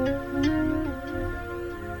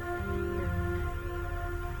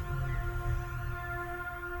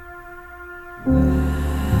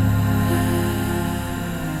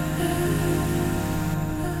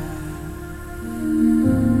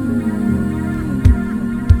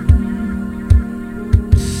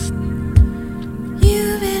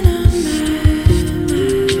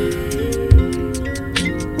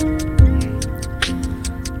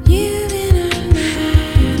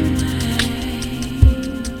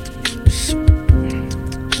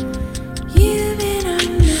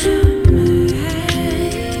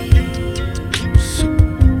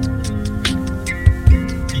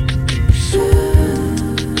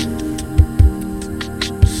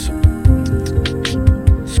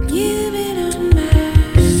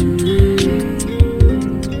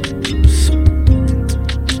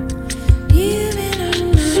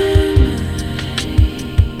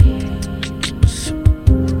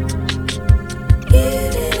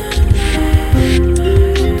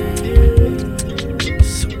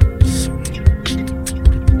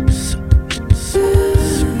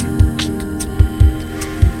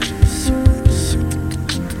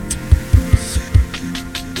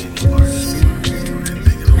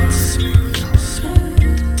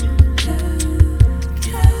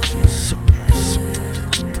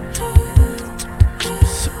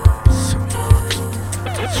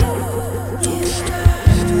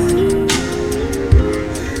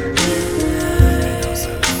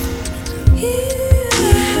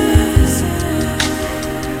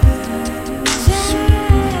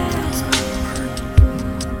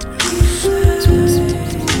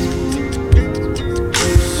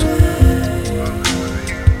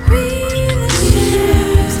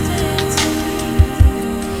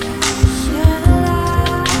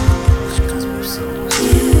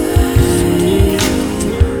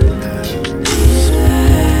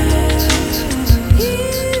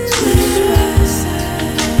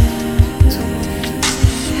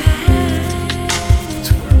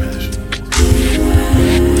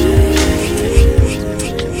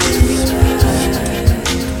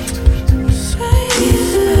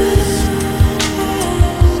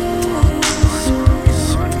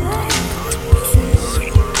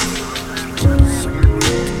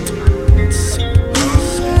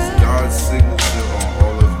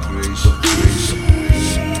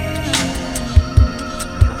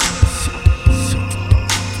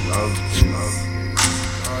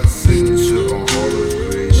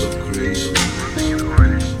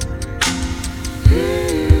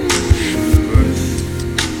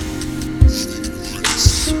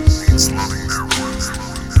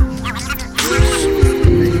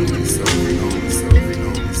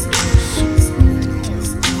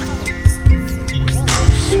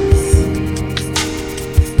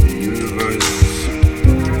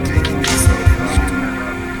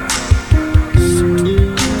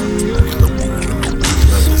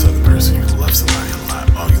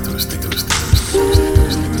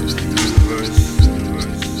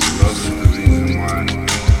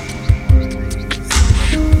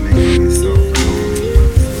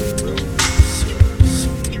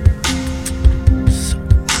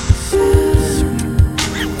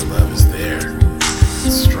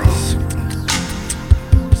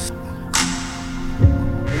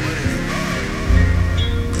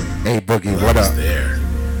 Boogie, what up? There,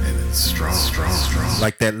 and it's strong.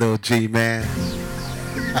 Like that little G, man.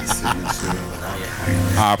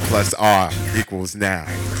 R plus R equals now.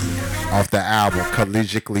 Off the album,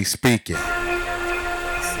 Collegiately Speaking.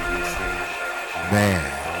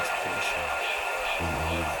 Man.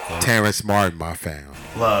 Terrence Martin, my fam.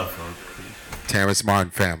 Love. Terrence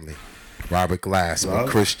Martin family. Robert Glass with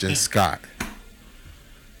Christian Scott.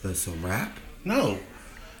 There's some rap? No.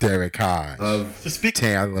 Derek Hodge. Just speak.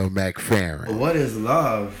 Taylor McFerrin. What is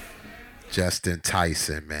love? Justin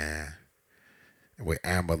Tyson, man. With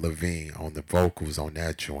Amber Levine on the vocals on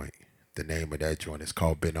that joint. The name of that joint is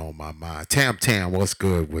called Been On My Mind. Tam, what's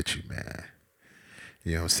good with you, man?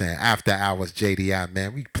 You know what I'm saying? After Hours, JDI,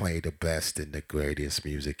 man, we play the best and the greatest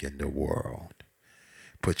music in the world.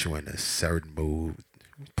 Put you in a certain mood.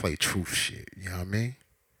 We play truth shit, you know what I mean?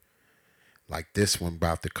 Like this one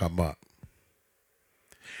about to come up.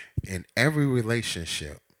 In every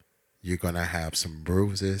relationship, you're going to have some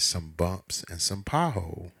bruises, some bumps, and some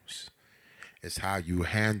potholes. It's how you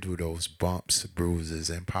handle those bumps,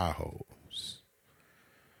 bruises, and potholes.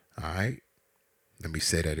 All right? Let me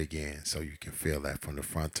say that again so you can feel that from the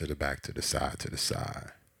front to the back to the side to the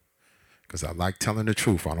side. Because I like telling the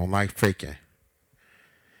truth. I don't like faking.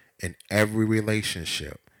 In every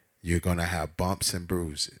relationship, you're going to have bumps and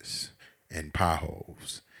bruises and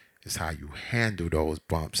potholes. It's how you handle those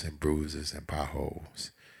bumps and bruises and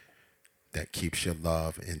potholes that keeps your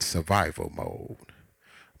love in survival mode.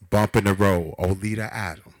 Bump in the road, Olita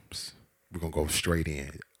Adams. We're going to go straight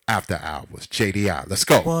in. After Hours, JDI. Let's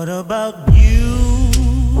go. What about you?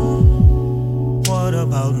 What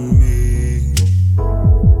about me?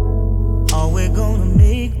 Are we gonna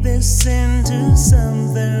make this into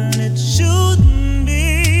something it shouldn't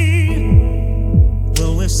be?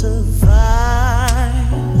 Will we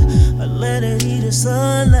survive or let it eat us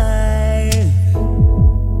alive?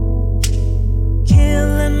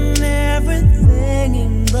 Killing everything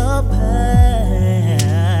in the past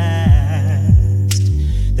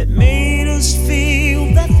that made us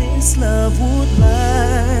feel that this love would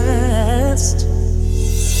last.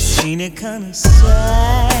 Ain't it kinda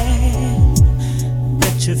sad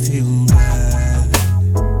that you feel bad?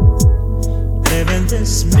 Living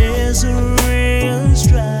this misery is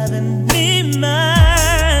driving me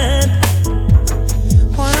mad.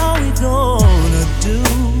 What are we gonna do?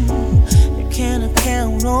 Can I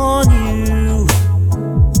count on you?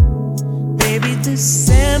 Baby, this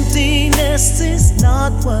emptiness is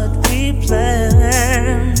not what we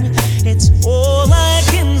planned. It's all I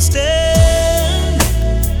can stand.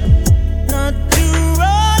 Not to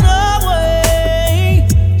run away.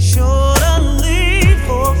 Should I leave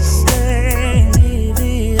or stay? Leave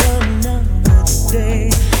it another day.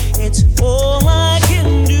 It's all I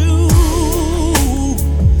can do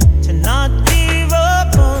to not give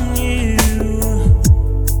up on you.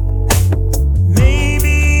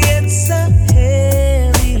 Maybe it's a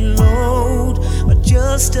heavy load or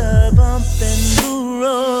just a bump in the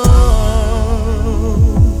road.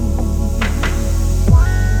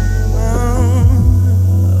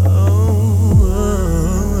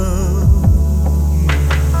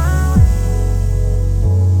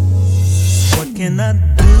 What can I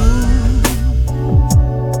do?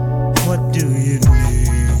 What do you need?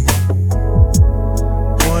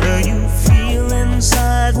 What do you feel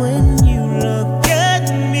inside when you look at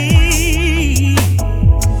me?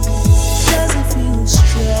 Does it feel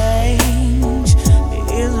strange?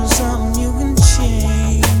 Is there something you can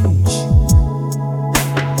change?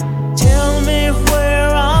 Tell me where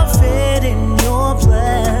I fit in your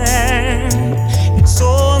plan. It's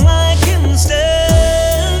all I can stand.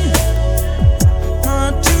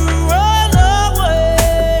 Not to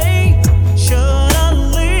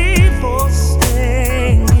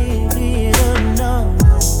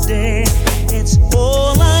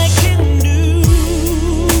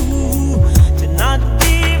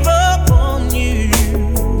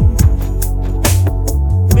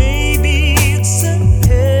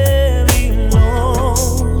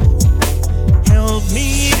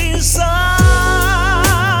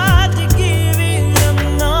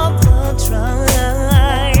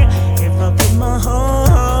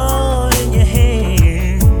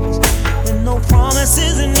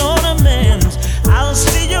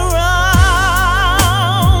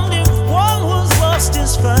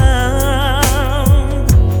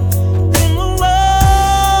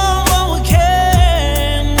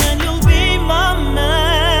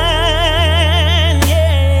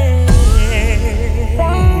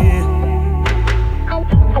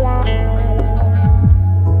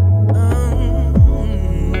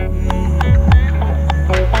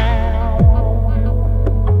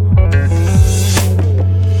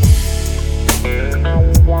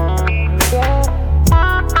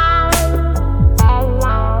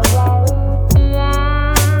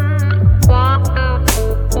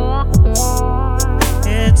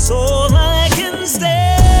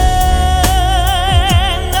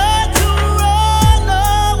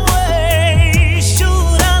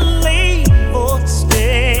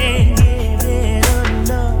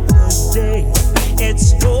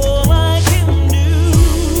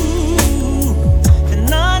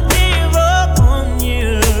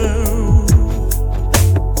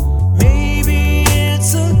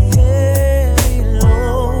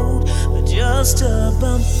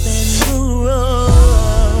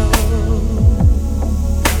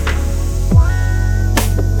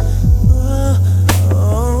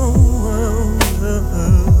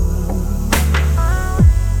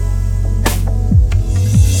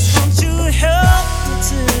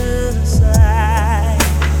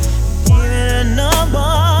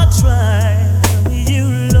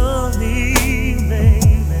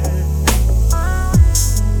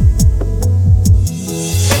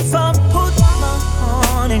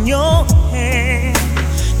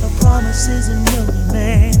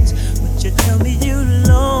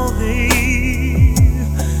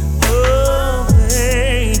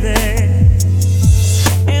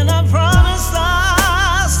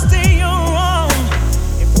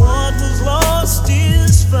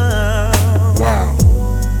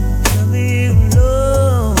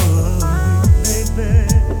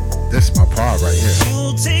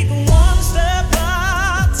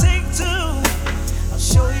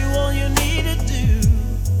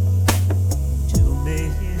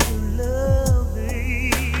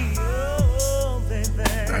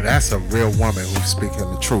real woman who's speaking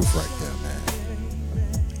the truth right there, man.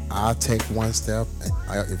 I'll take one step.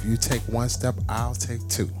 If you take one step, I'll take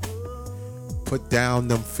two. Put down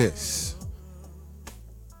them fists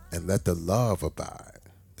and let the love abide.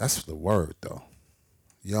 That's the word, though.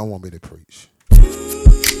 You don't want me to preach.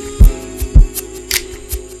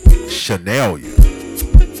 Chanel, you.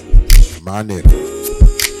 My nigga.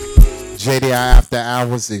 JDI After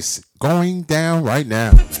Hours is going down right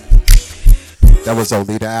now, man. That was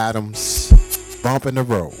Olita Adams, Bump in the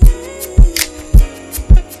Road.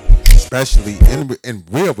 Especially in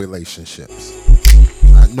real relationships.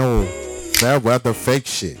 I know fair weather, fake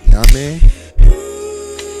shit. You know what I mean?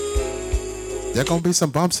 There gonna be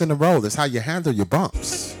some bumps in the road. That's how you handle your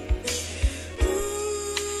bumps.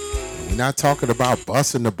 We're not talking about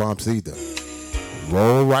busting the bumps either.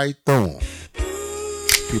 Roll right through them.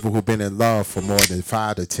 People who've been in love for more than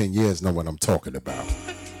 5 to 10 years know what I'm talking about.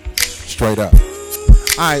 Straight up.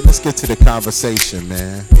 All right, let's get to the conversation,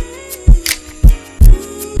 man.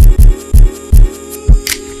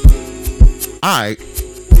 All right.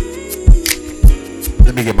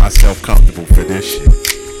 Let me get myself comfortable for this shit.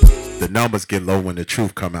 The numbers get low when the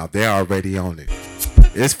truth come out. They're already on it.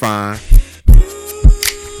 It's fine.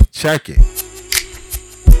 Check it.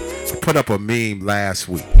 I put up a meme last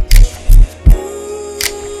week.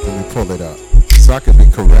 Let me pull it up so I can be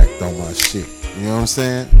correct on my shit. You know what I'm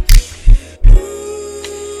saying?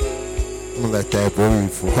 I'm gonna let that breathe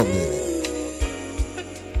for a minute.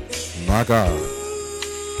 My God.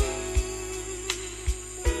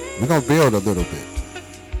 We're gonna build a little bit.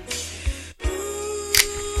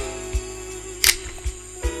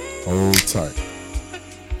 Hold tight.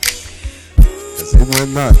 Cause it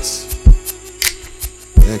went nuts.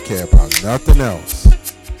 They didn't care about nothing else.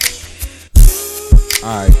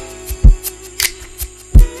 Alright.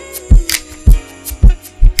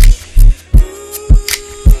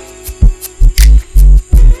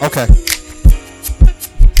 Okay.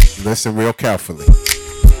 Listen real carefully.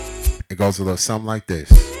 It goes a little something like this.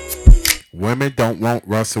 Women don't want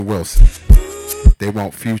Russell Wilson. They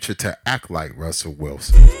want Future to act like Russell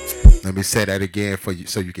Wilson. Let me say that again for you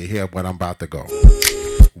so you can hear what I'm about to go.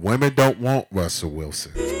 Women don't want Russell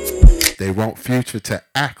Wilson. They want Future to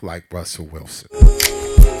act like Russell Wilson.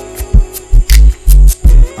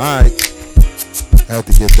 Alright. Had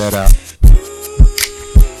to get that out.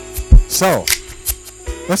 So,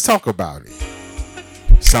 let's talk about it.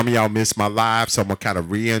 Some of y'all missed my live, so I'm going to kind of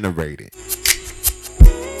reiterate it.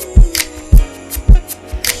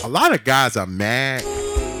 A lot of guys are mad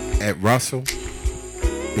at Russell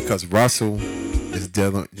because Russell is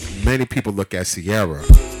dealing. Many people look at Sierra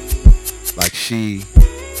like she's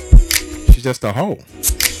just a hoe.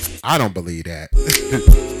 I don't believe that.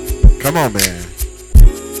 Come on, man.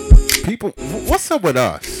 People, what's up with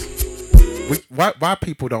us? Why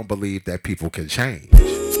people don't believe that people can change?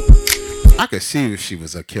 I could see if she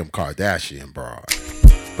was a Kim Kardashian broad,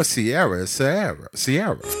 but Sierra is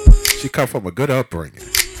Sierra. She come from a good upbringing.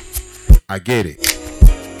 I get it.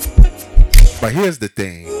 But here's the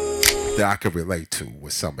thing that I can relate to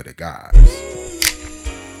with some of the guys.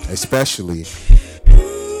 Especially,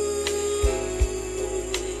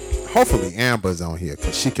 hopefully Amber's on here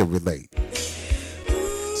because she can relate.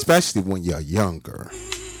 Especially when you're younger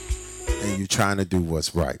and you're trying to do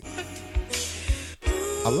what's right.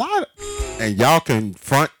 And y'all can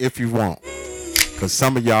front if you want. Because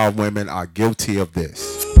some of y'all women are guilty of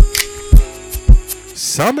this.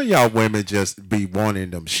 Some of y'all women just be wanting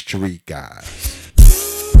them street guys.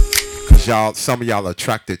 Because some of y'all are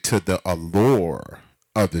attracted to the allure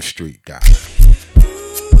of the street guy.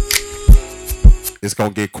 It's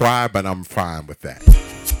going to get quiet, but I'm fine with that.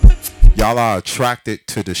 Y'all are attracted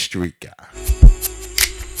to the street guy.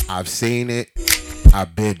 I've seen it.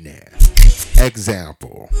 I've been there.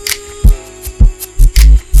 Example.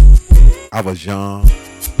 I was young.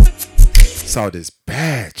 Saw this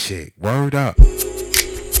bad chick. Word up.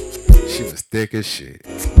 She was thick as shit.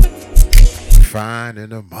 Fine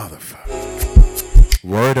in a motherfucker.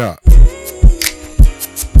 Word up.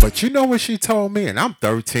 But you know what she told me? And I'm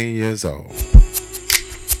 13 years old.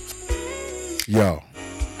 Yo,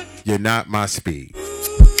 you're not my speed.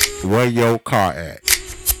 Where your car at?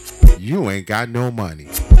 You ain't got no money.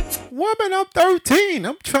 Woman, I'm 13.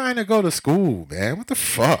 I'm trying to go to school, man. What the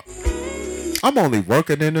fuck? I'm only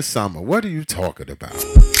working in the summer. What are you talking about?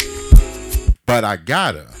 But I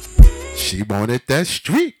got her. She wanted that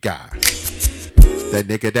street guy. That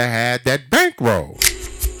nigga that had that bankroll.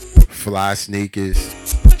 Fly sneakers,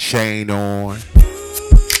 chain on,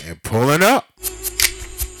 and pulling up.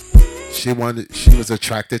 She was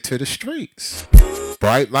attracted to the streets.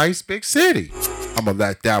 Bright lights, big city. I'm gonna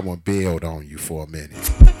let that one build on you for a minute.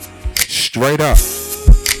 Straight up.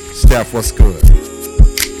 Steph, what's good?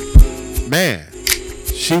 Man,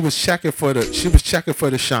 she was checking for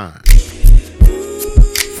the shine.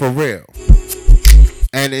 For real.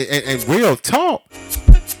 And real talk,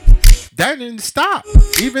 that didn't stop.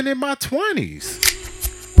 Even in my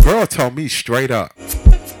 20s. Girl told me straight up,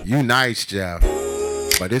 you nice, Jeff,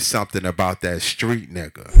 but it's something about that street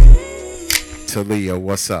nigga. Talia,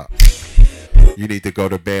 what's up? You need to go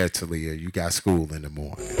to bed, Talia. You got school in the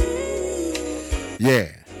morning. Yeah,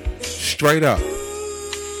 straight up.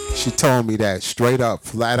 She told me that straight up,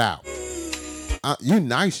 flat out. You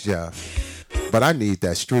nice, Jeff, but I need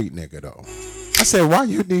that street nigga, though. I said, why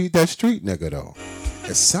you need that street nigga, though?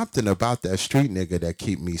 It's something about that street nigga that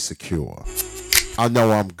keep me secure. I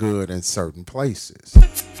know I'm good in certain places.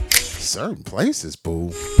 Certain places,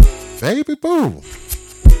 boo. Baby, boo.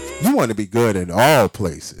 You want to be good in all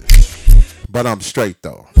places. But I'm straight,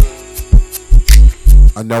 though.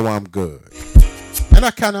 I know I'm good. And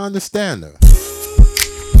I kind of understand her.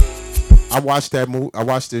 I watched that movie. I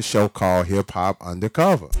watched this show called Hip Hop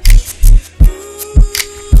Undercover.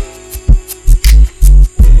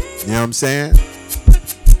 You know what I'm saying?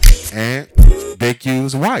 And Big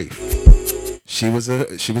U's wife. She was a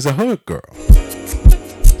hood girl.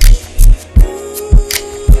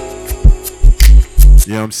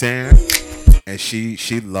 You know what I'm saying? And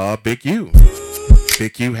she loved Big U.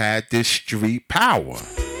 Big U had this street power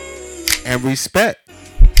and respect.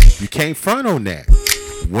 You can't front on that.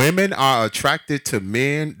 Women are attracted to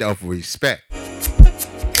men of respect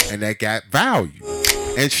and that got value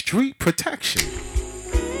and street protection.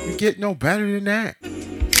 You get no better than that.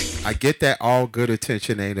 I get that all good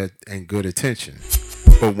attention ain't good attention.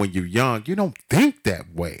 But when you're young, you don't think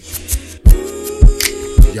that way.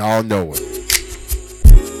 Y'all know it.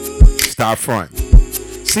 Stop fronting.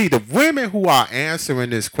 See, the women who are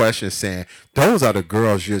answering this question saying, those are the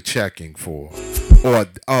girls you're checking for. Or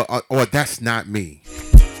that's not me.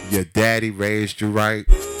 Your daddy raised you right.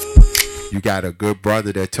 You got a good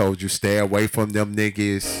brother that told you stay away from them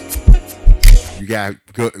niggas. You got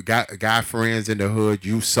guy friends in the hood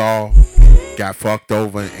you saw got fucked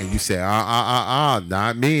over and you said,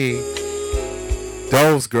 not me.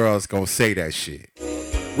 Those girls gonna say that shit.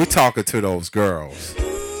 We talking to those girls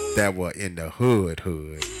that were in the hood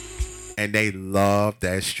and they love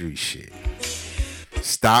that street shit.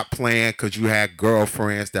 Stop playing because you had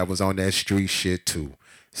girlfriends that was on that street shit too.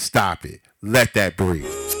 Stop it. Let that breathe.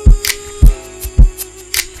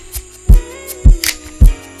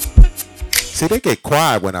 See, they get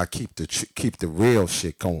quiet when I keep the real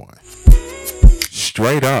shit going.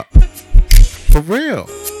 Straight up. For real.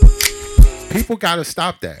 People gotta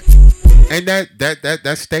stop that. And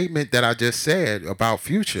that statement that I just said about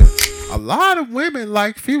Future, a lot of women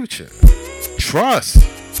like Future. Trust.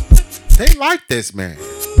 They like this man.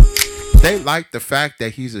 They like the fact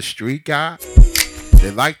that he's a street guy.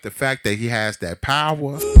 They like the fact that he has that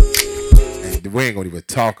power. And we ain't gonna even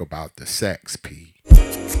talk about the sex, P.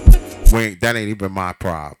 That ain't even my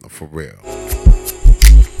problem, for real.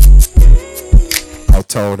 I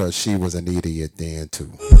told her she was an idiot then,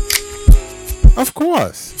 too. Of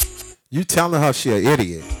course. You telling her she an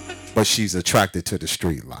idiot, but she's attracted to the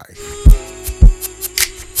street life.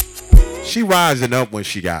 She rising up when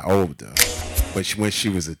she got older. But when she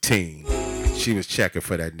was a teen, she was checking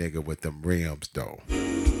for that nigga with them rims, though.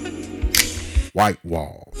 White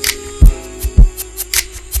walls.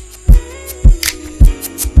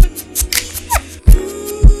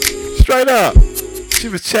 Straight up. She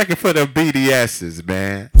was checking for them BDSs,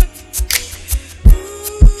 man.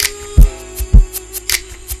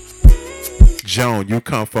 Joan, you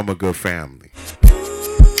come from a good family.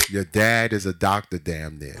 Your dad is a doctor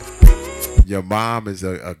damn near. Your mom is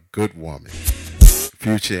a good woman.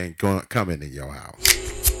 Future ain't coming in your house.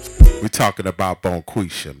 We're talking about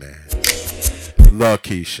Bonquisha, man. Love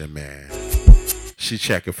Keisha, man. She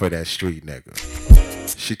checking for that street nigga.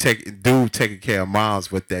 She taking care of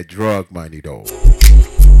moms with that drug money, though.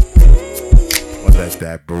 I'll let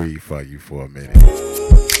that breathe for you for a minute.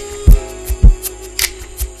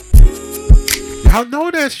 Y'all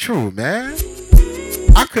know that's true, man.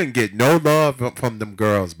 I couldn't get no love from them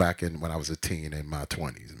girls back when I was a teen in my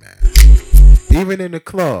 20s, man. Even in the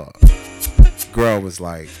club, girl was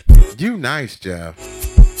like, you nice, Jeff,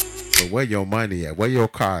 but where your money at? Where your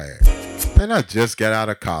car at? And I just got out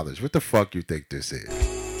of college. What the fuck you think this is?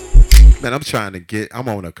 Man, I'm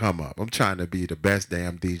on a come up. I'm trying to be the best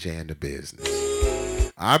damn DJ in the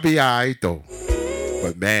business. I'll be alright though.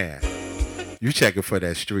 But man, you checking for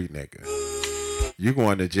that street nigga. You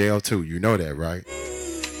going to jail too. You know that, right?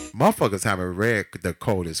 Motherfuckers haven't read the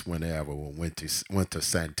coldest winter ever when went to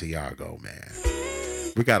Santiago, man.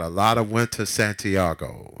 We got a lot of winter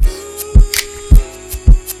Santiagos.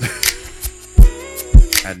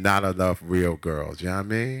 And not enough real girls. You know what I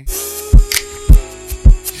mean?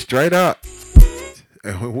 Straight up.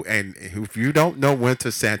 And if you don't know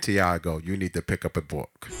Winter Santiago, you need to pick up a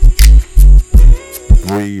book.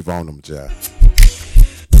 Breathe on them, Jeff.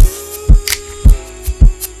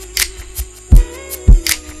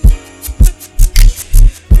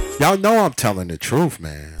 Y'all know I'm telling the truth,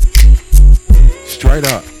 man. Straight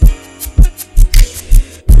up.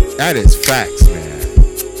 That is facts, man.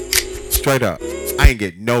 Straight up. I ain't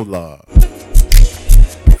get no love.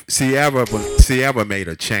 Sierra made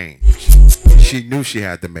a change. She knew she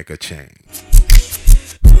had to make a change.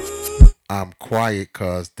 I'm quiet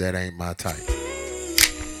cause that ain't my type.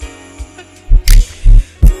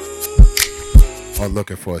 Or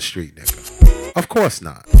looking for a street nigga. Of course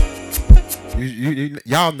not.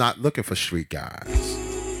 Y'all not looking for street guys.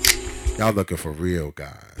 Y'all looking for real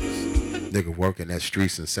guys. Nigga working at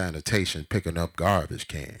streets and sanitation picking up garbage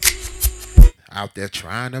cans. Out there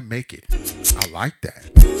trying to make it. I like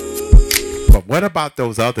that. But what about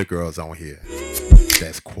those other girls on here?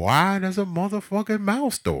 That's quiet as a motherfucking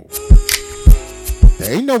mouse though.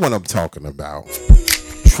 They know what I'm talking about.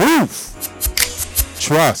 Truth.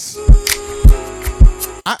 Trust.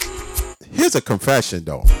 Here's a confession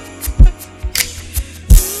though.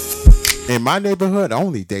 In my neighborhood, I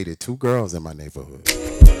only dated 2 girls in my neighborhood.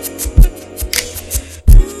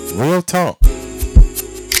 Real talk.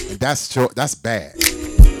 And that's bad.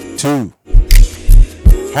 2.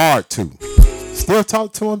 Hard 2. Still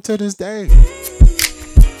talk to them to this day.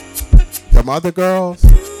 Them other girls,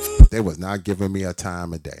 they was not giving me a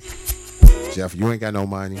time of day. Jeff, you ain't got no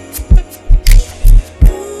money.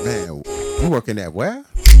 Man, you working at where?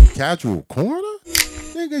 Casual Corner?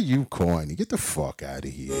 Nigga, you corny. Get the fuck out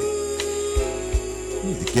of here. You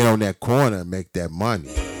need to get on that corner and make that money.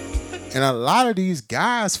 And a lot of these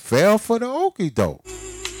guys fell for the okie doke.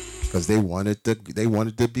 Because they wanted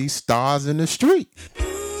to be stars in the street.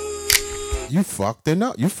 You fucking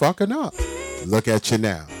up. You fucking up. Look at you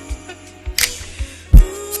now.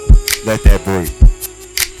 Let that breathe.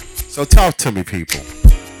 So talk to me, people.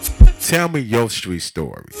 Tell me your street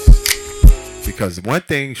stories. Because one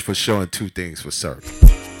thing's for sure and 2 things for certain.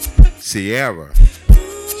 Sierra,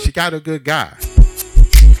 she got a good guy.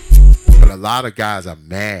 But a lot of guys are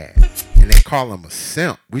mad. And they call him a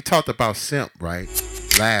simp. We talked about simp, right?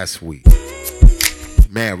 Last week.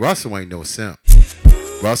 Man, Russell ain't no simp.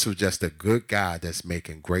 Russell's just a good guy that's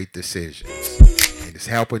making great decisions. And is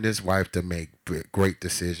helping his wife to make great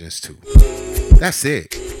decisions too. That's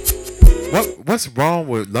it. What's wrong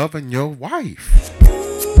with loving your wife?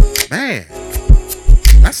 Man,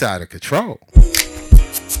 that's out of control.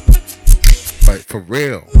 But for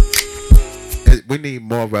real, we need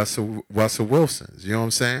more Russell Wilsons. You know what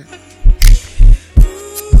I'm saying?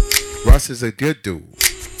 Russ is a good dude.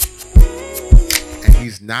 And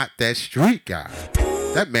he's not that street guy.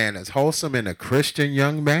 That man is wholesome and a Christian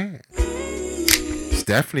young man.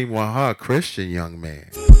 Stephanie want her a Christian young man.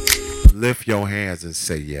 Lift your hands and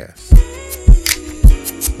say yes.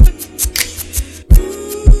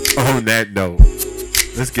 On that note,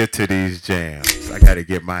 let's get to these jams. I gotta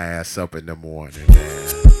get my ass up in the morning, man.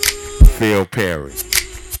 Phil Perry,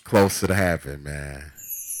 Closer to Heaven, man.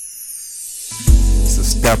 It's a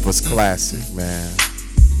Steppers classic, man.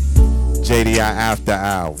 JDI After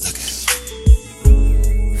Hours.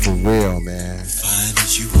 For real, man.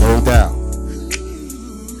 No doubt.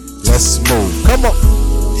 Let's move. Come on.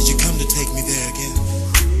 Did you come to take me there again?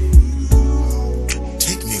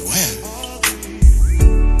 Take me where?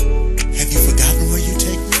 Have you forgotten where you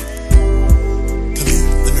take me? Come here,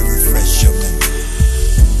 let me refresh your memory.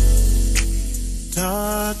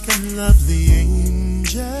 Dark and lovely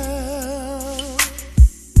angel,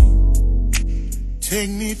 take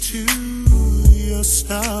me to your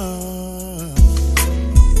star.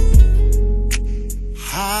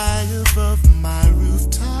 High above my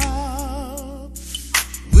rooftop,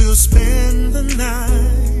 we'll spend the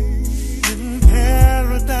night in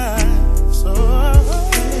paradise. Oh,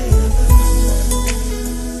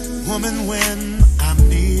 woman, when I'm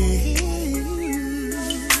near you,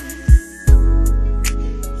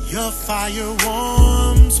 your fire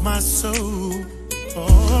warms my soul.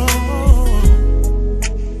 Oh,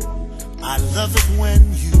 I love it when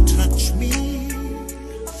you touch me.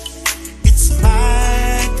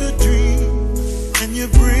 Like a dream, and you're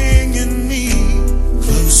bringing me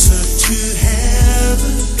closer to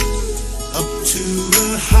heaven, up to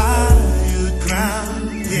a higher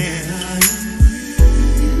ground. Yeah,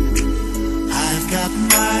 I've got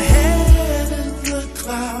my head in the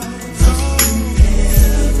clouds.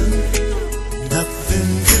 Nothing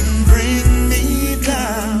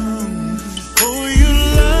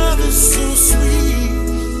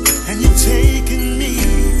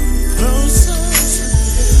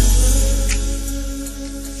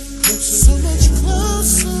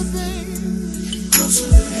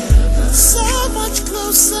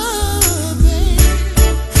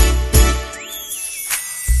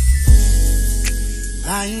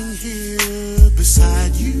lying here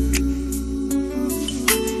beside you.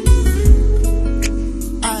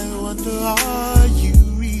 I wonder, are you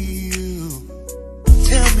real?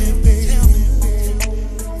 Tell me, baby,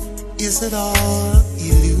 is it all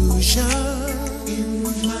illusion?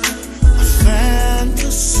 A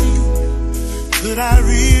fantasy? Could I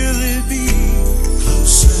really be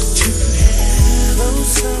closer to heaven?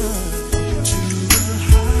 Closer to the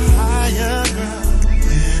higher ground?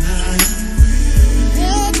 When I am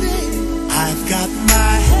ready, I've got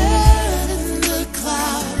my head in the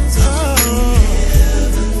clouds. Oh,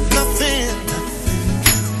 nothing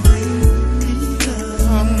bring me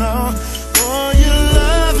down. No, oh, your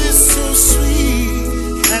love is so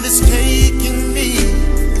sweet, and it's taking me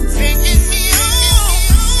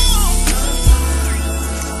on,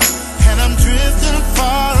 and I'm drifting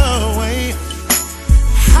far away,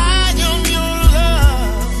 high on your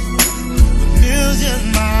love, a million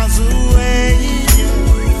miles away.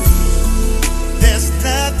 There's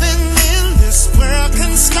nothing in this world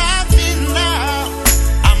can stop me now.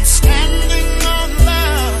 I'm standing on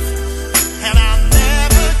love, and I'll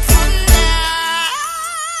never come down.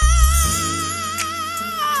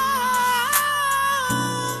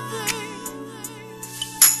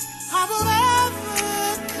 I will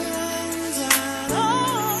never come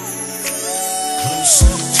down.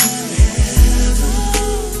 Closer to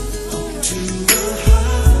heaven, to the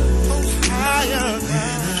higher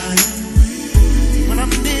ground. When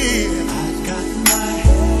I'm near, I've got my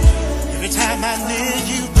head. Every time I'm near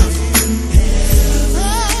you,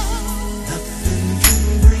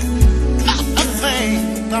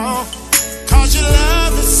 nothing, no. 'Cause your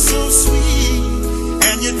love is so sweet,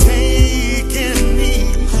 and you're taking me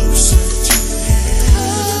closer to heaven,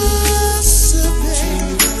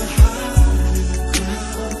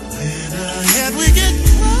 and we get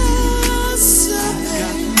closer,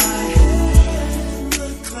 baby.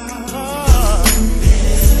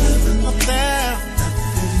 Up there,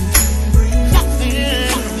 nothing.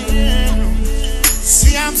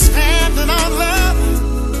 See, I'm standing on love,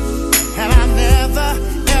 and I never,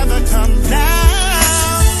 ever come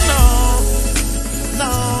down. No,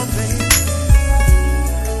 no, baby.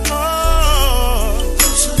 Oh,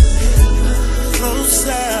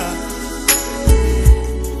 closer.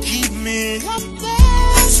 Keep me up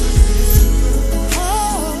there.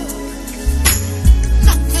 Oh,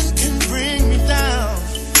 nothing can bring me down.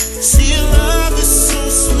 See, your love is so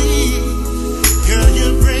sweet. Girl,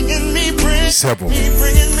 you're bringing me, Several.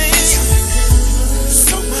 bringing me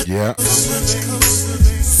so much, Yeah. so much closer,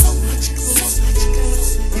 baby. So much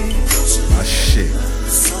closer, My shit.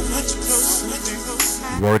 so much closer, baby.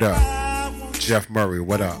 Word up. Jeff Murray,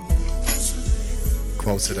 what up?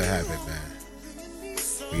 Closer to heaven, man.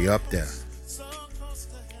 We up there.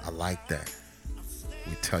 I like that.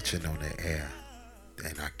 We touching on the air.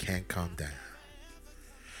 And I can't come down.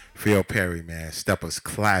 Phil Perry, man. Steppers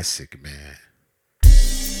classic, man.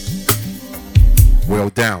 Will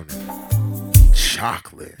Downing.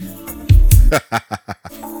 Chocolate.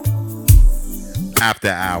 After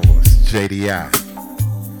Hours. JDI.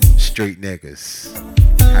 Street Niggas.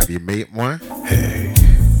 Have you made one? Hey,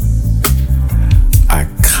 I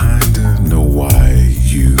kinda know why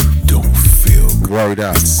you don't feel good. Word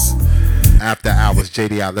up. After Hours,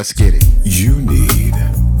 JDI. Let's get it. You need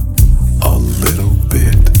a little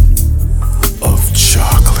bit of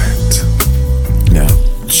chocolate. Now,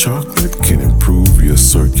 chocolate can improve your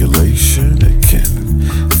circulation. It can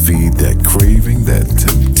feed that craving, that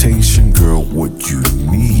temptation. Girl, what you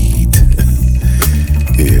need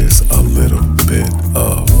is a little bit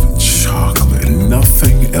of chocolate.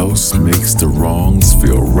 Nothing else makes the wrongs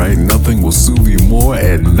feel right. Nothing will soothe you more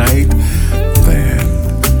at night than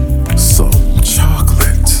some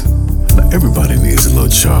chocolate. Now, everybody needs a little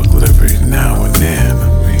chocolate every now and then. I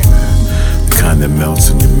mean, the kind that melts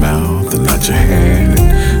in your mouth and not your hand.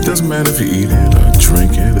 It doesn't matter if you eat it or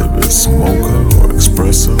drink it, if it's mocha or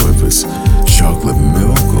espresso, if it's chocolate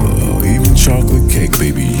milk or even chocolate cake,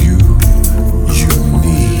 baby, you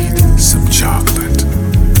need some chocolate.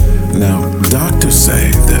 Now, doctors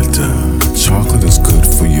say that chocolate is good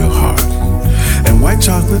for your heart. And white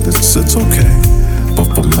chocolate, it's okay. But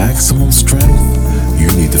for maximum strength, you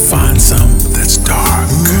need to find some that's dark.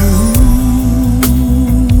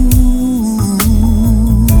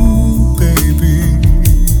 Ooh, baby,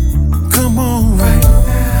 come on right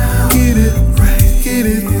now. Get it right, get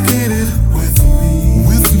it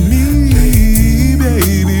with me,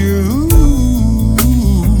 baby. Ooh,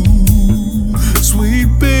 sweet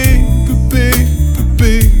baby,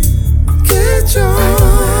 get your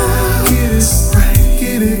get it right,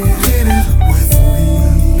 get it with me,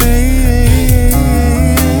 baby.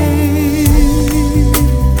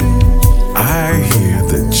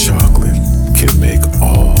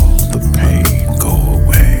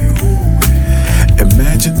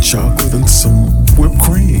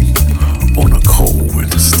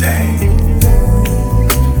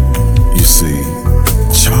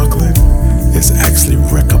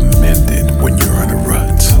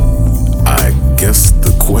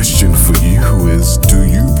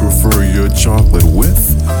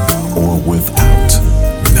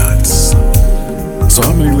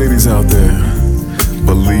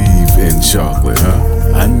 chocolate,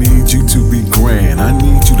 huh? I need you to be grand. I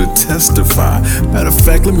need you to testify. Matter of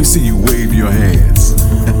fact, let me see you wave your hands.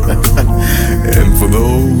 And for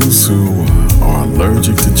those who are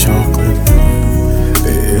allergic to chocolate,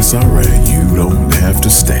 it's alright, you don't have to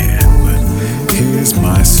stand. But here's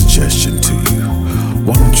my suggestion to you.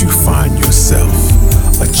 Why don't you find yourself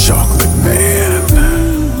a chocolate man?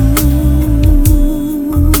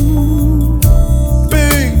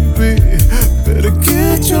 Baby, better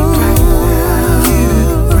get your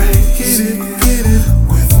get it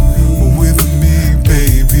with me,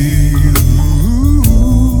 baby.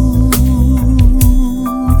 Ooh,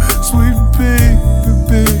 sweet baby,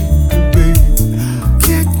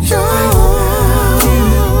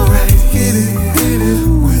 get it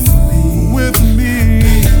with me,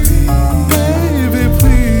 baby,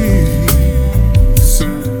 please.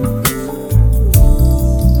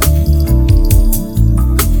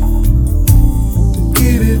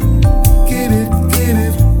 Get it.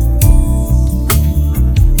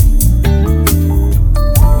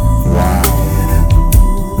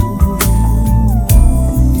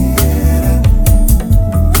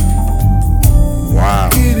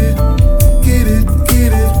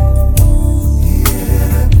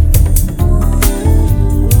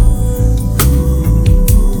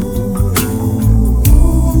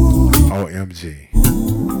 OMG.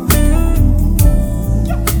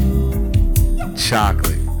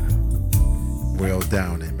 Chocolate. Will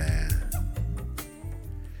Downing, man.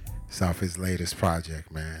 It's off his latest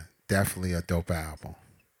project, man. Definitely a dope album.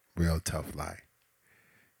 Real tough life.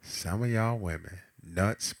 Some of y'all women,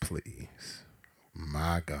 nuts, please.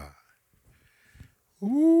 My God.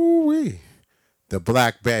 Ooh-wee. The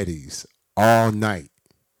Black Betties, All Night.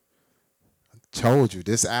 I told you,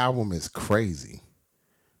 this album is crazy.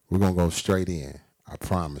 We're going to go straight in. I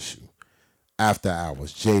promise you. After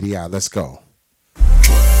Hours, JDI, let's go.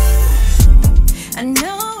 I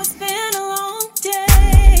know it's been a long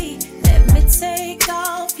day. Let me take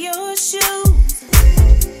off your shoes.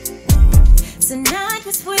 Tonight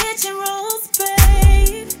we're switching roles,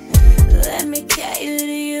 babe. Let me cater to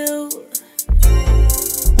you.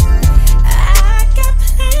 I got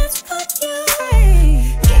plans for you.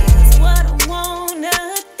 Here's what I wanna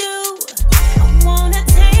do. I wanna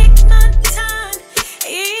take my time.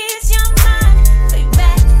 Ease your mind. Lay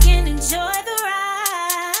back and enjoy the ride.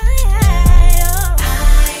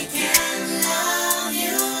 I can love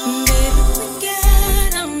you. Baby, we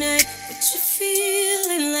got all night. What you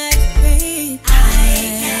feeling like, babe? I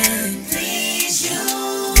can please you.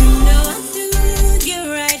 You know I'll do you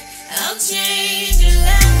right. I'll change your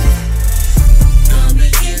life. Come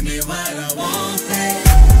and give me what I want, babe.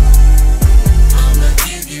 I'ma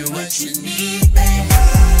give you what you need, babe.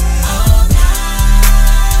 All night,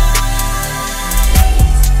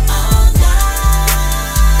 all night,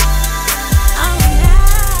 all night.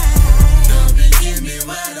 Come and give me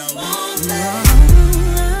what I want, babe.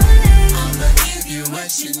 I'ma give you what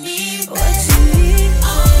you need, babe. What you need,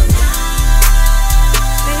 all night,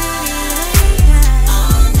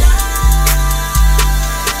 all night.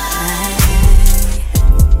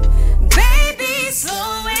 Baby,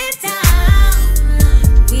 slow it down.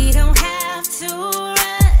 We don't have to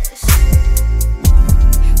rush.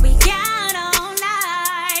 We got all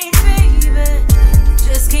night, baby.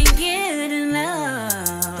 Just can't get enough.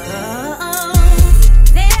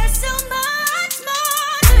 There's so much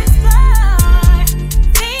more to explore.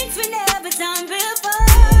 Things we never done before.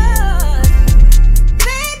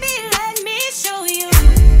 Baby, let me show you.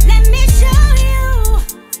 Let me show you.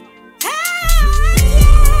 I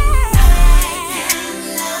can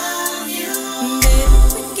love you. Baby,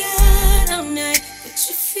 we got all night. What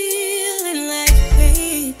you feeling like,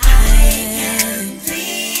 babe? I can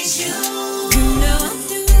please you. You know I'll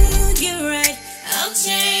do you right. I'll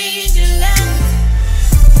change your life.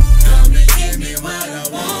 Come and give me what I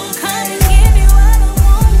want. Come and give me what I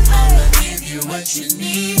want, babe. I'ma give you what you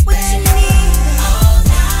need, what you need. All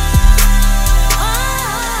night, all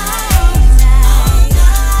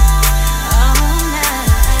night, all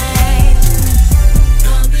night.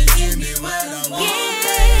 Come and give me what I want, give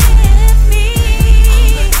me.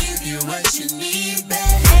 I'ma give you what you need,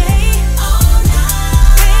 babe. All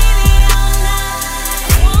night, baby, all night.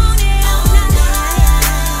 I want it all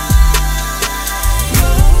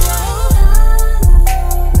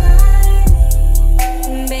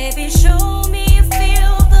night. Baby, show me you feel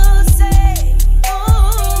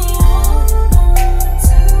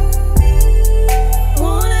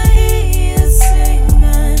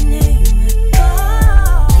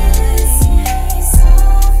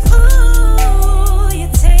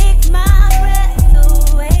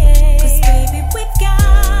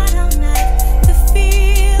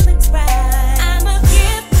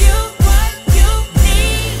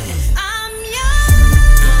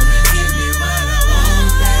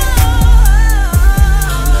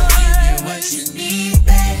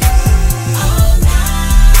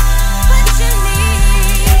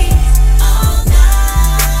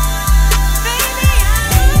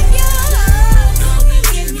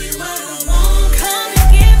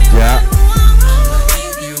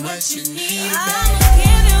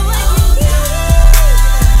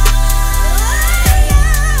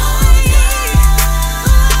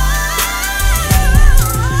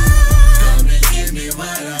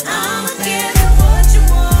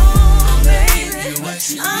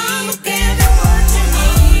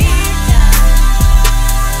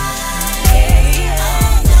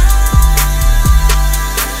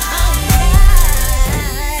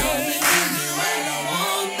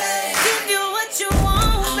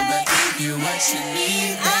you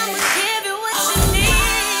need. I'ma give you what you need.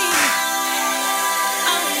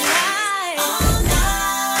 All night.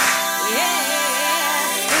 Yeah,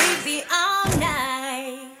 baby, all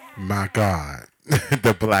night. My God.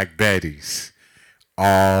 The Black Betties.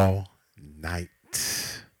 All night.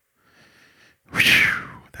 Whew.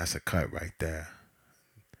 That's a cut right there.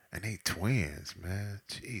 And they twins, man.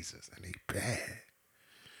 Jesus. And they bad.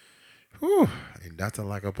 Whew. Ain't nothing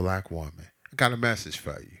like a black woman. I got a message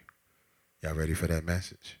for you. Y'all ready for that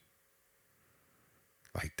message?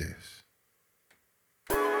 Like this.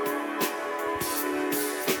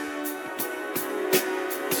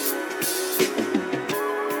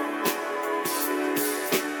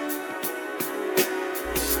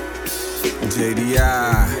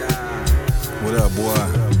 JDI, what up, boy?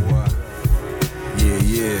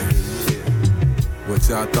 Yeah. What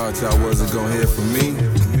y'all thought y'all wasn't gonna hear from me?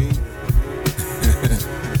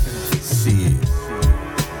 Shit.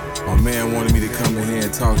 My man wanted me to come in here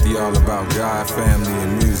and talk to y'all about God, family,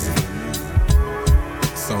 and music.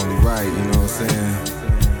 It's only right, you know what I'm saying?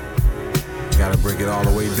 Gotta break it all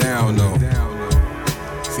the way down, though.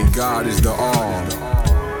 See, God is the all.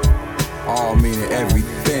 All meaning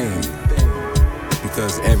everything.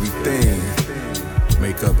 Because everything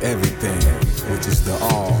make up everything, which is the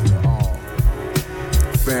all.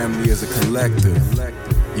 Family is a collective,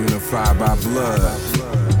 unified by blood,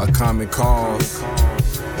 a common cause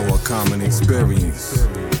or a common experience.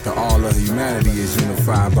 The all of humanity is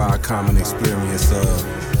unified by a common experience of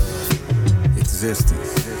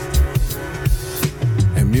existence.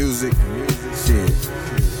 And music, shit,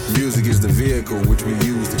 music is the vehicle which we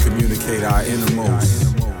use to communicate our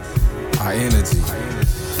innermost, our energy.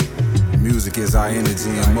 Music is our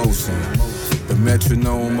energy in motion, the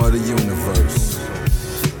metronome of the universe.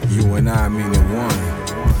 You and I meaning one,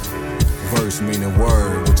 verse meaning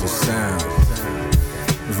word, which is sound,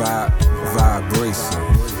 vibration.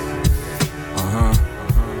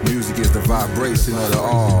 Music is the vibration of the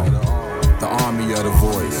all, the army of the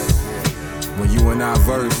voice. When you and I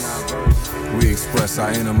verse, we express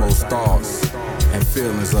our innermost thoughts and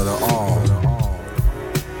feelings of the all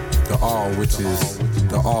which is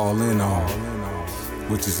the all in all,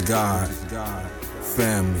 which is God,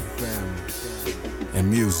 family, and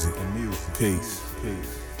music. Peace.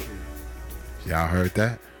 Y'all heard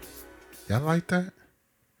that? Y'all like that?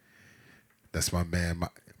 That's my man,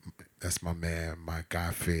 my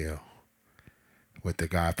God Phil, with the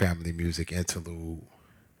God Family Music interlude.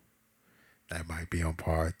 That might be on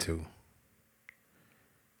part 2.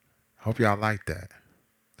 Hope y'all like that.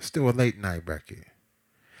 Let's do a late night record.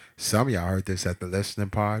 Some of y'all heard this at the listening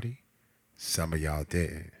party. Some of y'all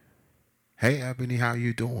didn't. Hey, Ebony, how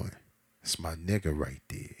you doing? That's my nigga right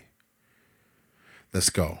there. Let's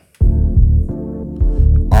go.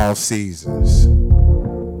 All Seasons.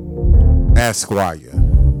 Esquire.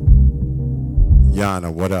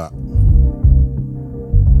 Yana, what up?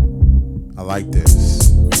 I like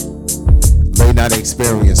this. Late Night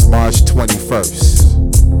Experience, March 21st.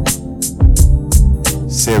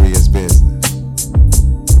 Serious business.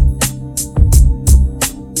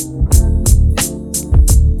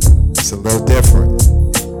 It's a little different.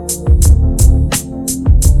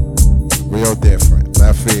 Real different.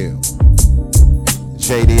 Left field.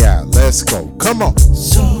 JDI, let's go. Come on.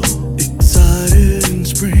 So excited in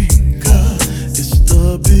spring, 'cause it's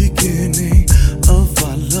the beginning of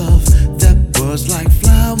our love that was like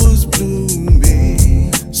flowers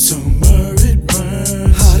blooming. Summer it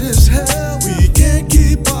burns hot as hell. We can't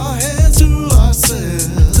keep our hands to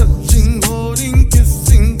ourselves. Touching, holding,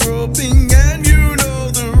 kissing, groping, and you know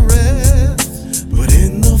the rest. But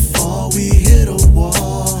in the fall we hit a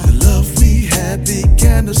wall. The love we had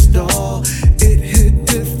began to stall. It hit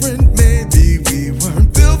different, maybe we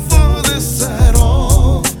weren't built for this at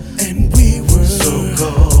all.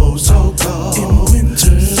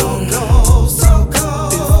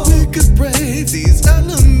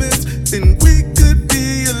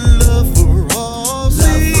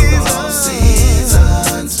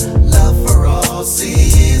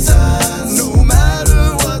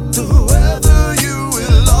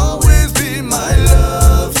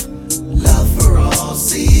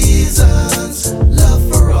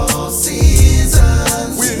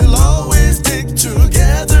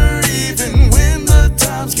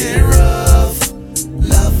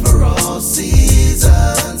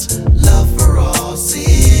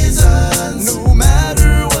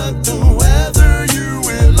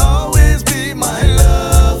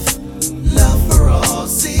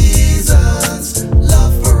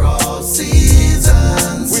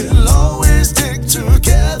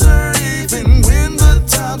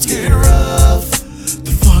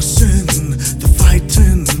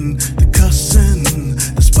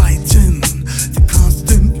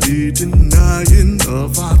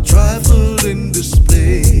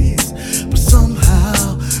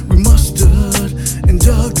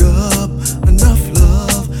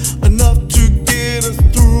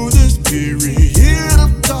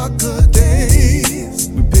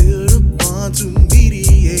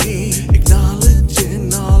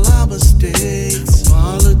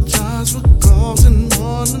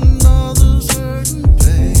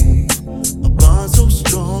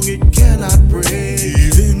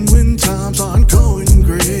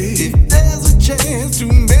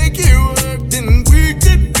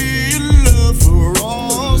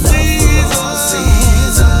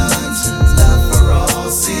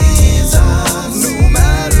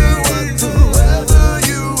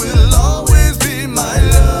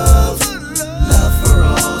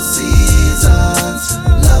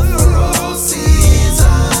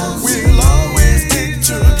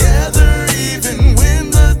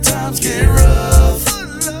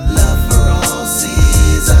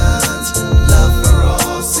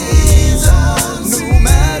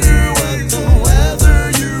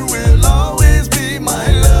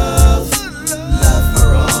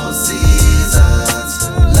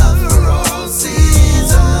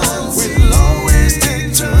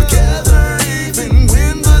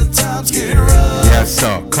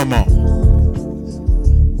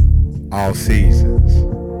 All seasons,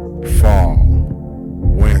 fall,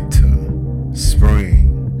 winter,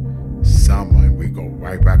 spring, summer, and we go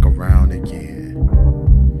right back around again.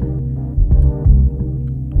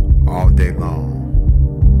 All day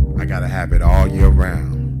long. I gotta have it all year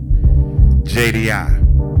round.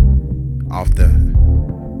 JDI, off the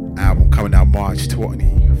album coming out March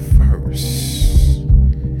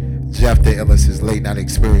 21st. Jeff the Illis' Late Night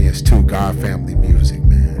Experience 2, God Family Music,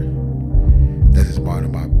 man. This is one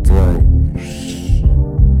of my bros.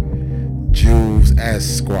 Jules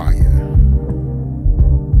Esquire.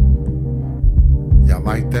 Y'all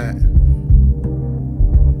like that?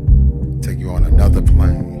 Take you on another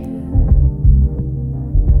plane.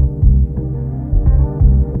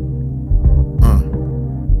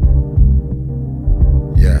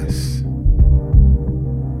 Yes.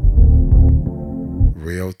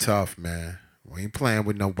 Real tough, man. We ain't playing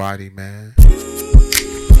with nobody, man.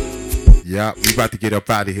 Yup, we about to get up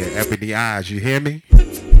out of here. Ebony Eyes, you hear me?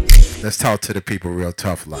 Let's talk to the people real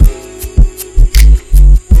tough like.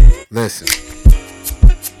 Listen.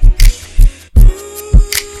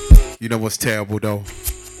 You know what's terrible though?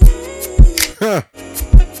 Huh.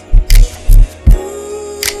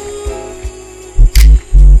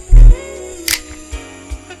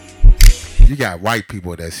 You got white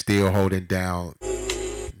people that's still holding down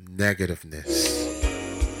negativeness.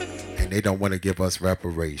 And they don't want to give us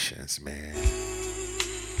reparations, man.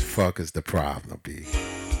 Fuck is the problem, B?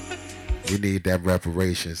 We need that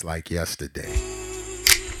reparations like yesterday.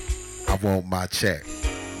 I want my check.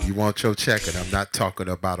 You want your check, and I'm not talking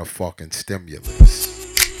about a fucking stimulus.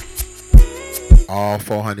 All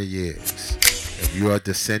 400 years. If you're a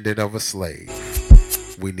descendant of a slave,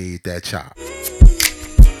 we need that chop.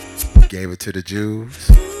 You gave it to the Jews.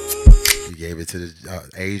 You gave it to the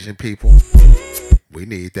Asian people. We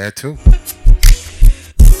need that too.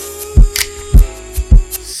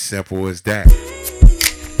 Simple as that.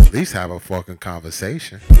 At least have a fucking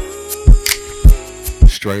conversation.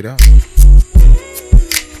 Straight up.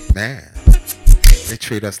 Man, they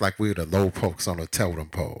treat us like we're the low folks on a totem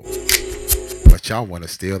pole. But y'all want to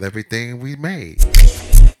steal everything we made.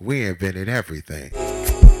 We invented everything.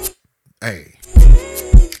 Hey,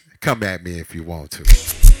 come at me if you want to.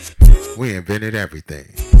 We invented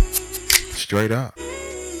everything. Straight up.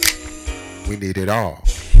 We need it all.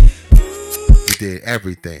 We did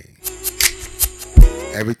everything.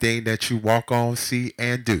 Everything that you walk on, see,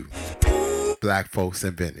 and do. Black folks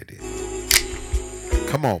invented it.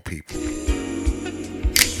 Come on, people.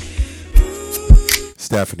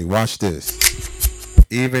 Stephanie, watch this.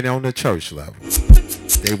 Even on the church level,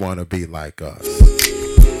 they want to be like us.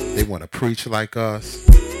 They want to preach like us.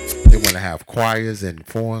 They want to have choirs in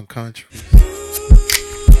foreign countries.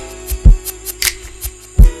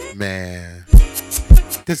 Man,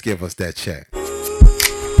 just give us that check.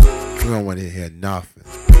 We don't want to hear nothing.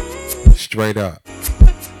 Straight up.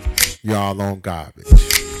 Y'all on garbage.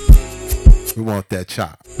 We want that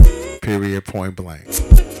chop. Period, point blank.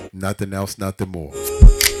 Nothing else, nothing more.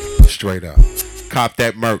 Straight up. Cop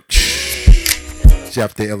that merch.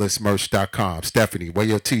 JeffTheIllisMerch.com. Stephanie, where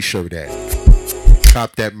your t-shirt at?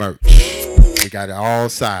 Cop that merch. We got it all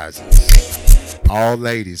sizes. All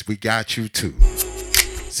ladies, we got you too.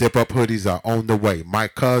 Zip up hoodies are on the way. My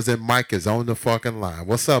cousin Mike is on the fucking line.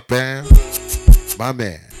 What's up, Bam? My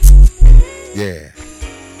man. Yeah.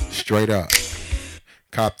 Straight up.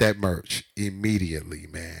 Cop that merch immediately,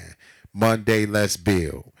 man. Monday, let's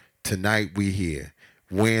build. Tonight, we here.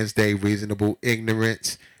 Wednesday, reasonable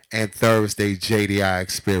ignorance. And Thursday, JDI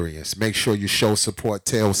experience. Make sure you show support.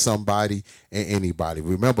 Tell somebody and anybody.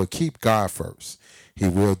 Remember, keep God first. He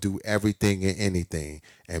will do everything and anything.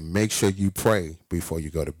 And make sure you pray before you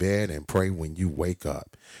go to bed and pray when you wake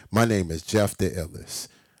up. My name is Jeff the Illis.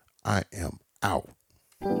 I am out.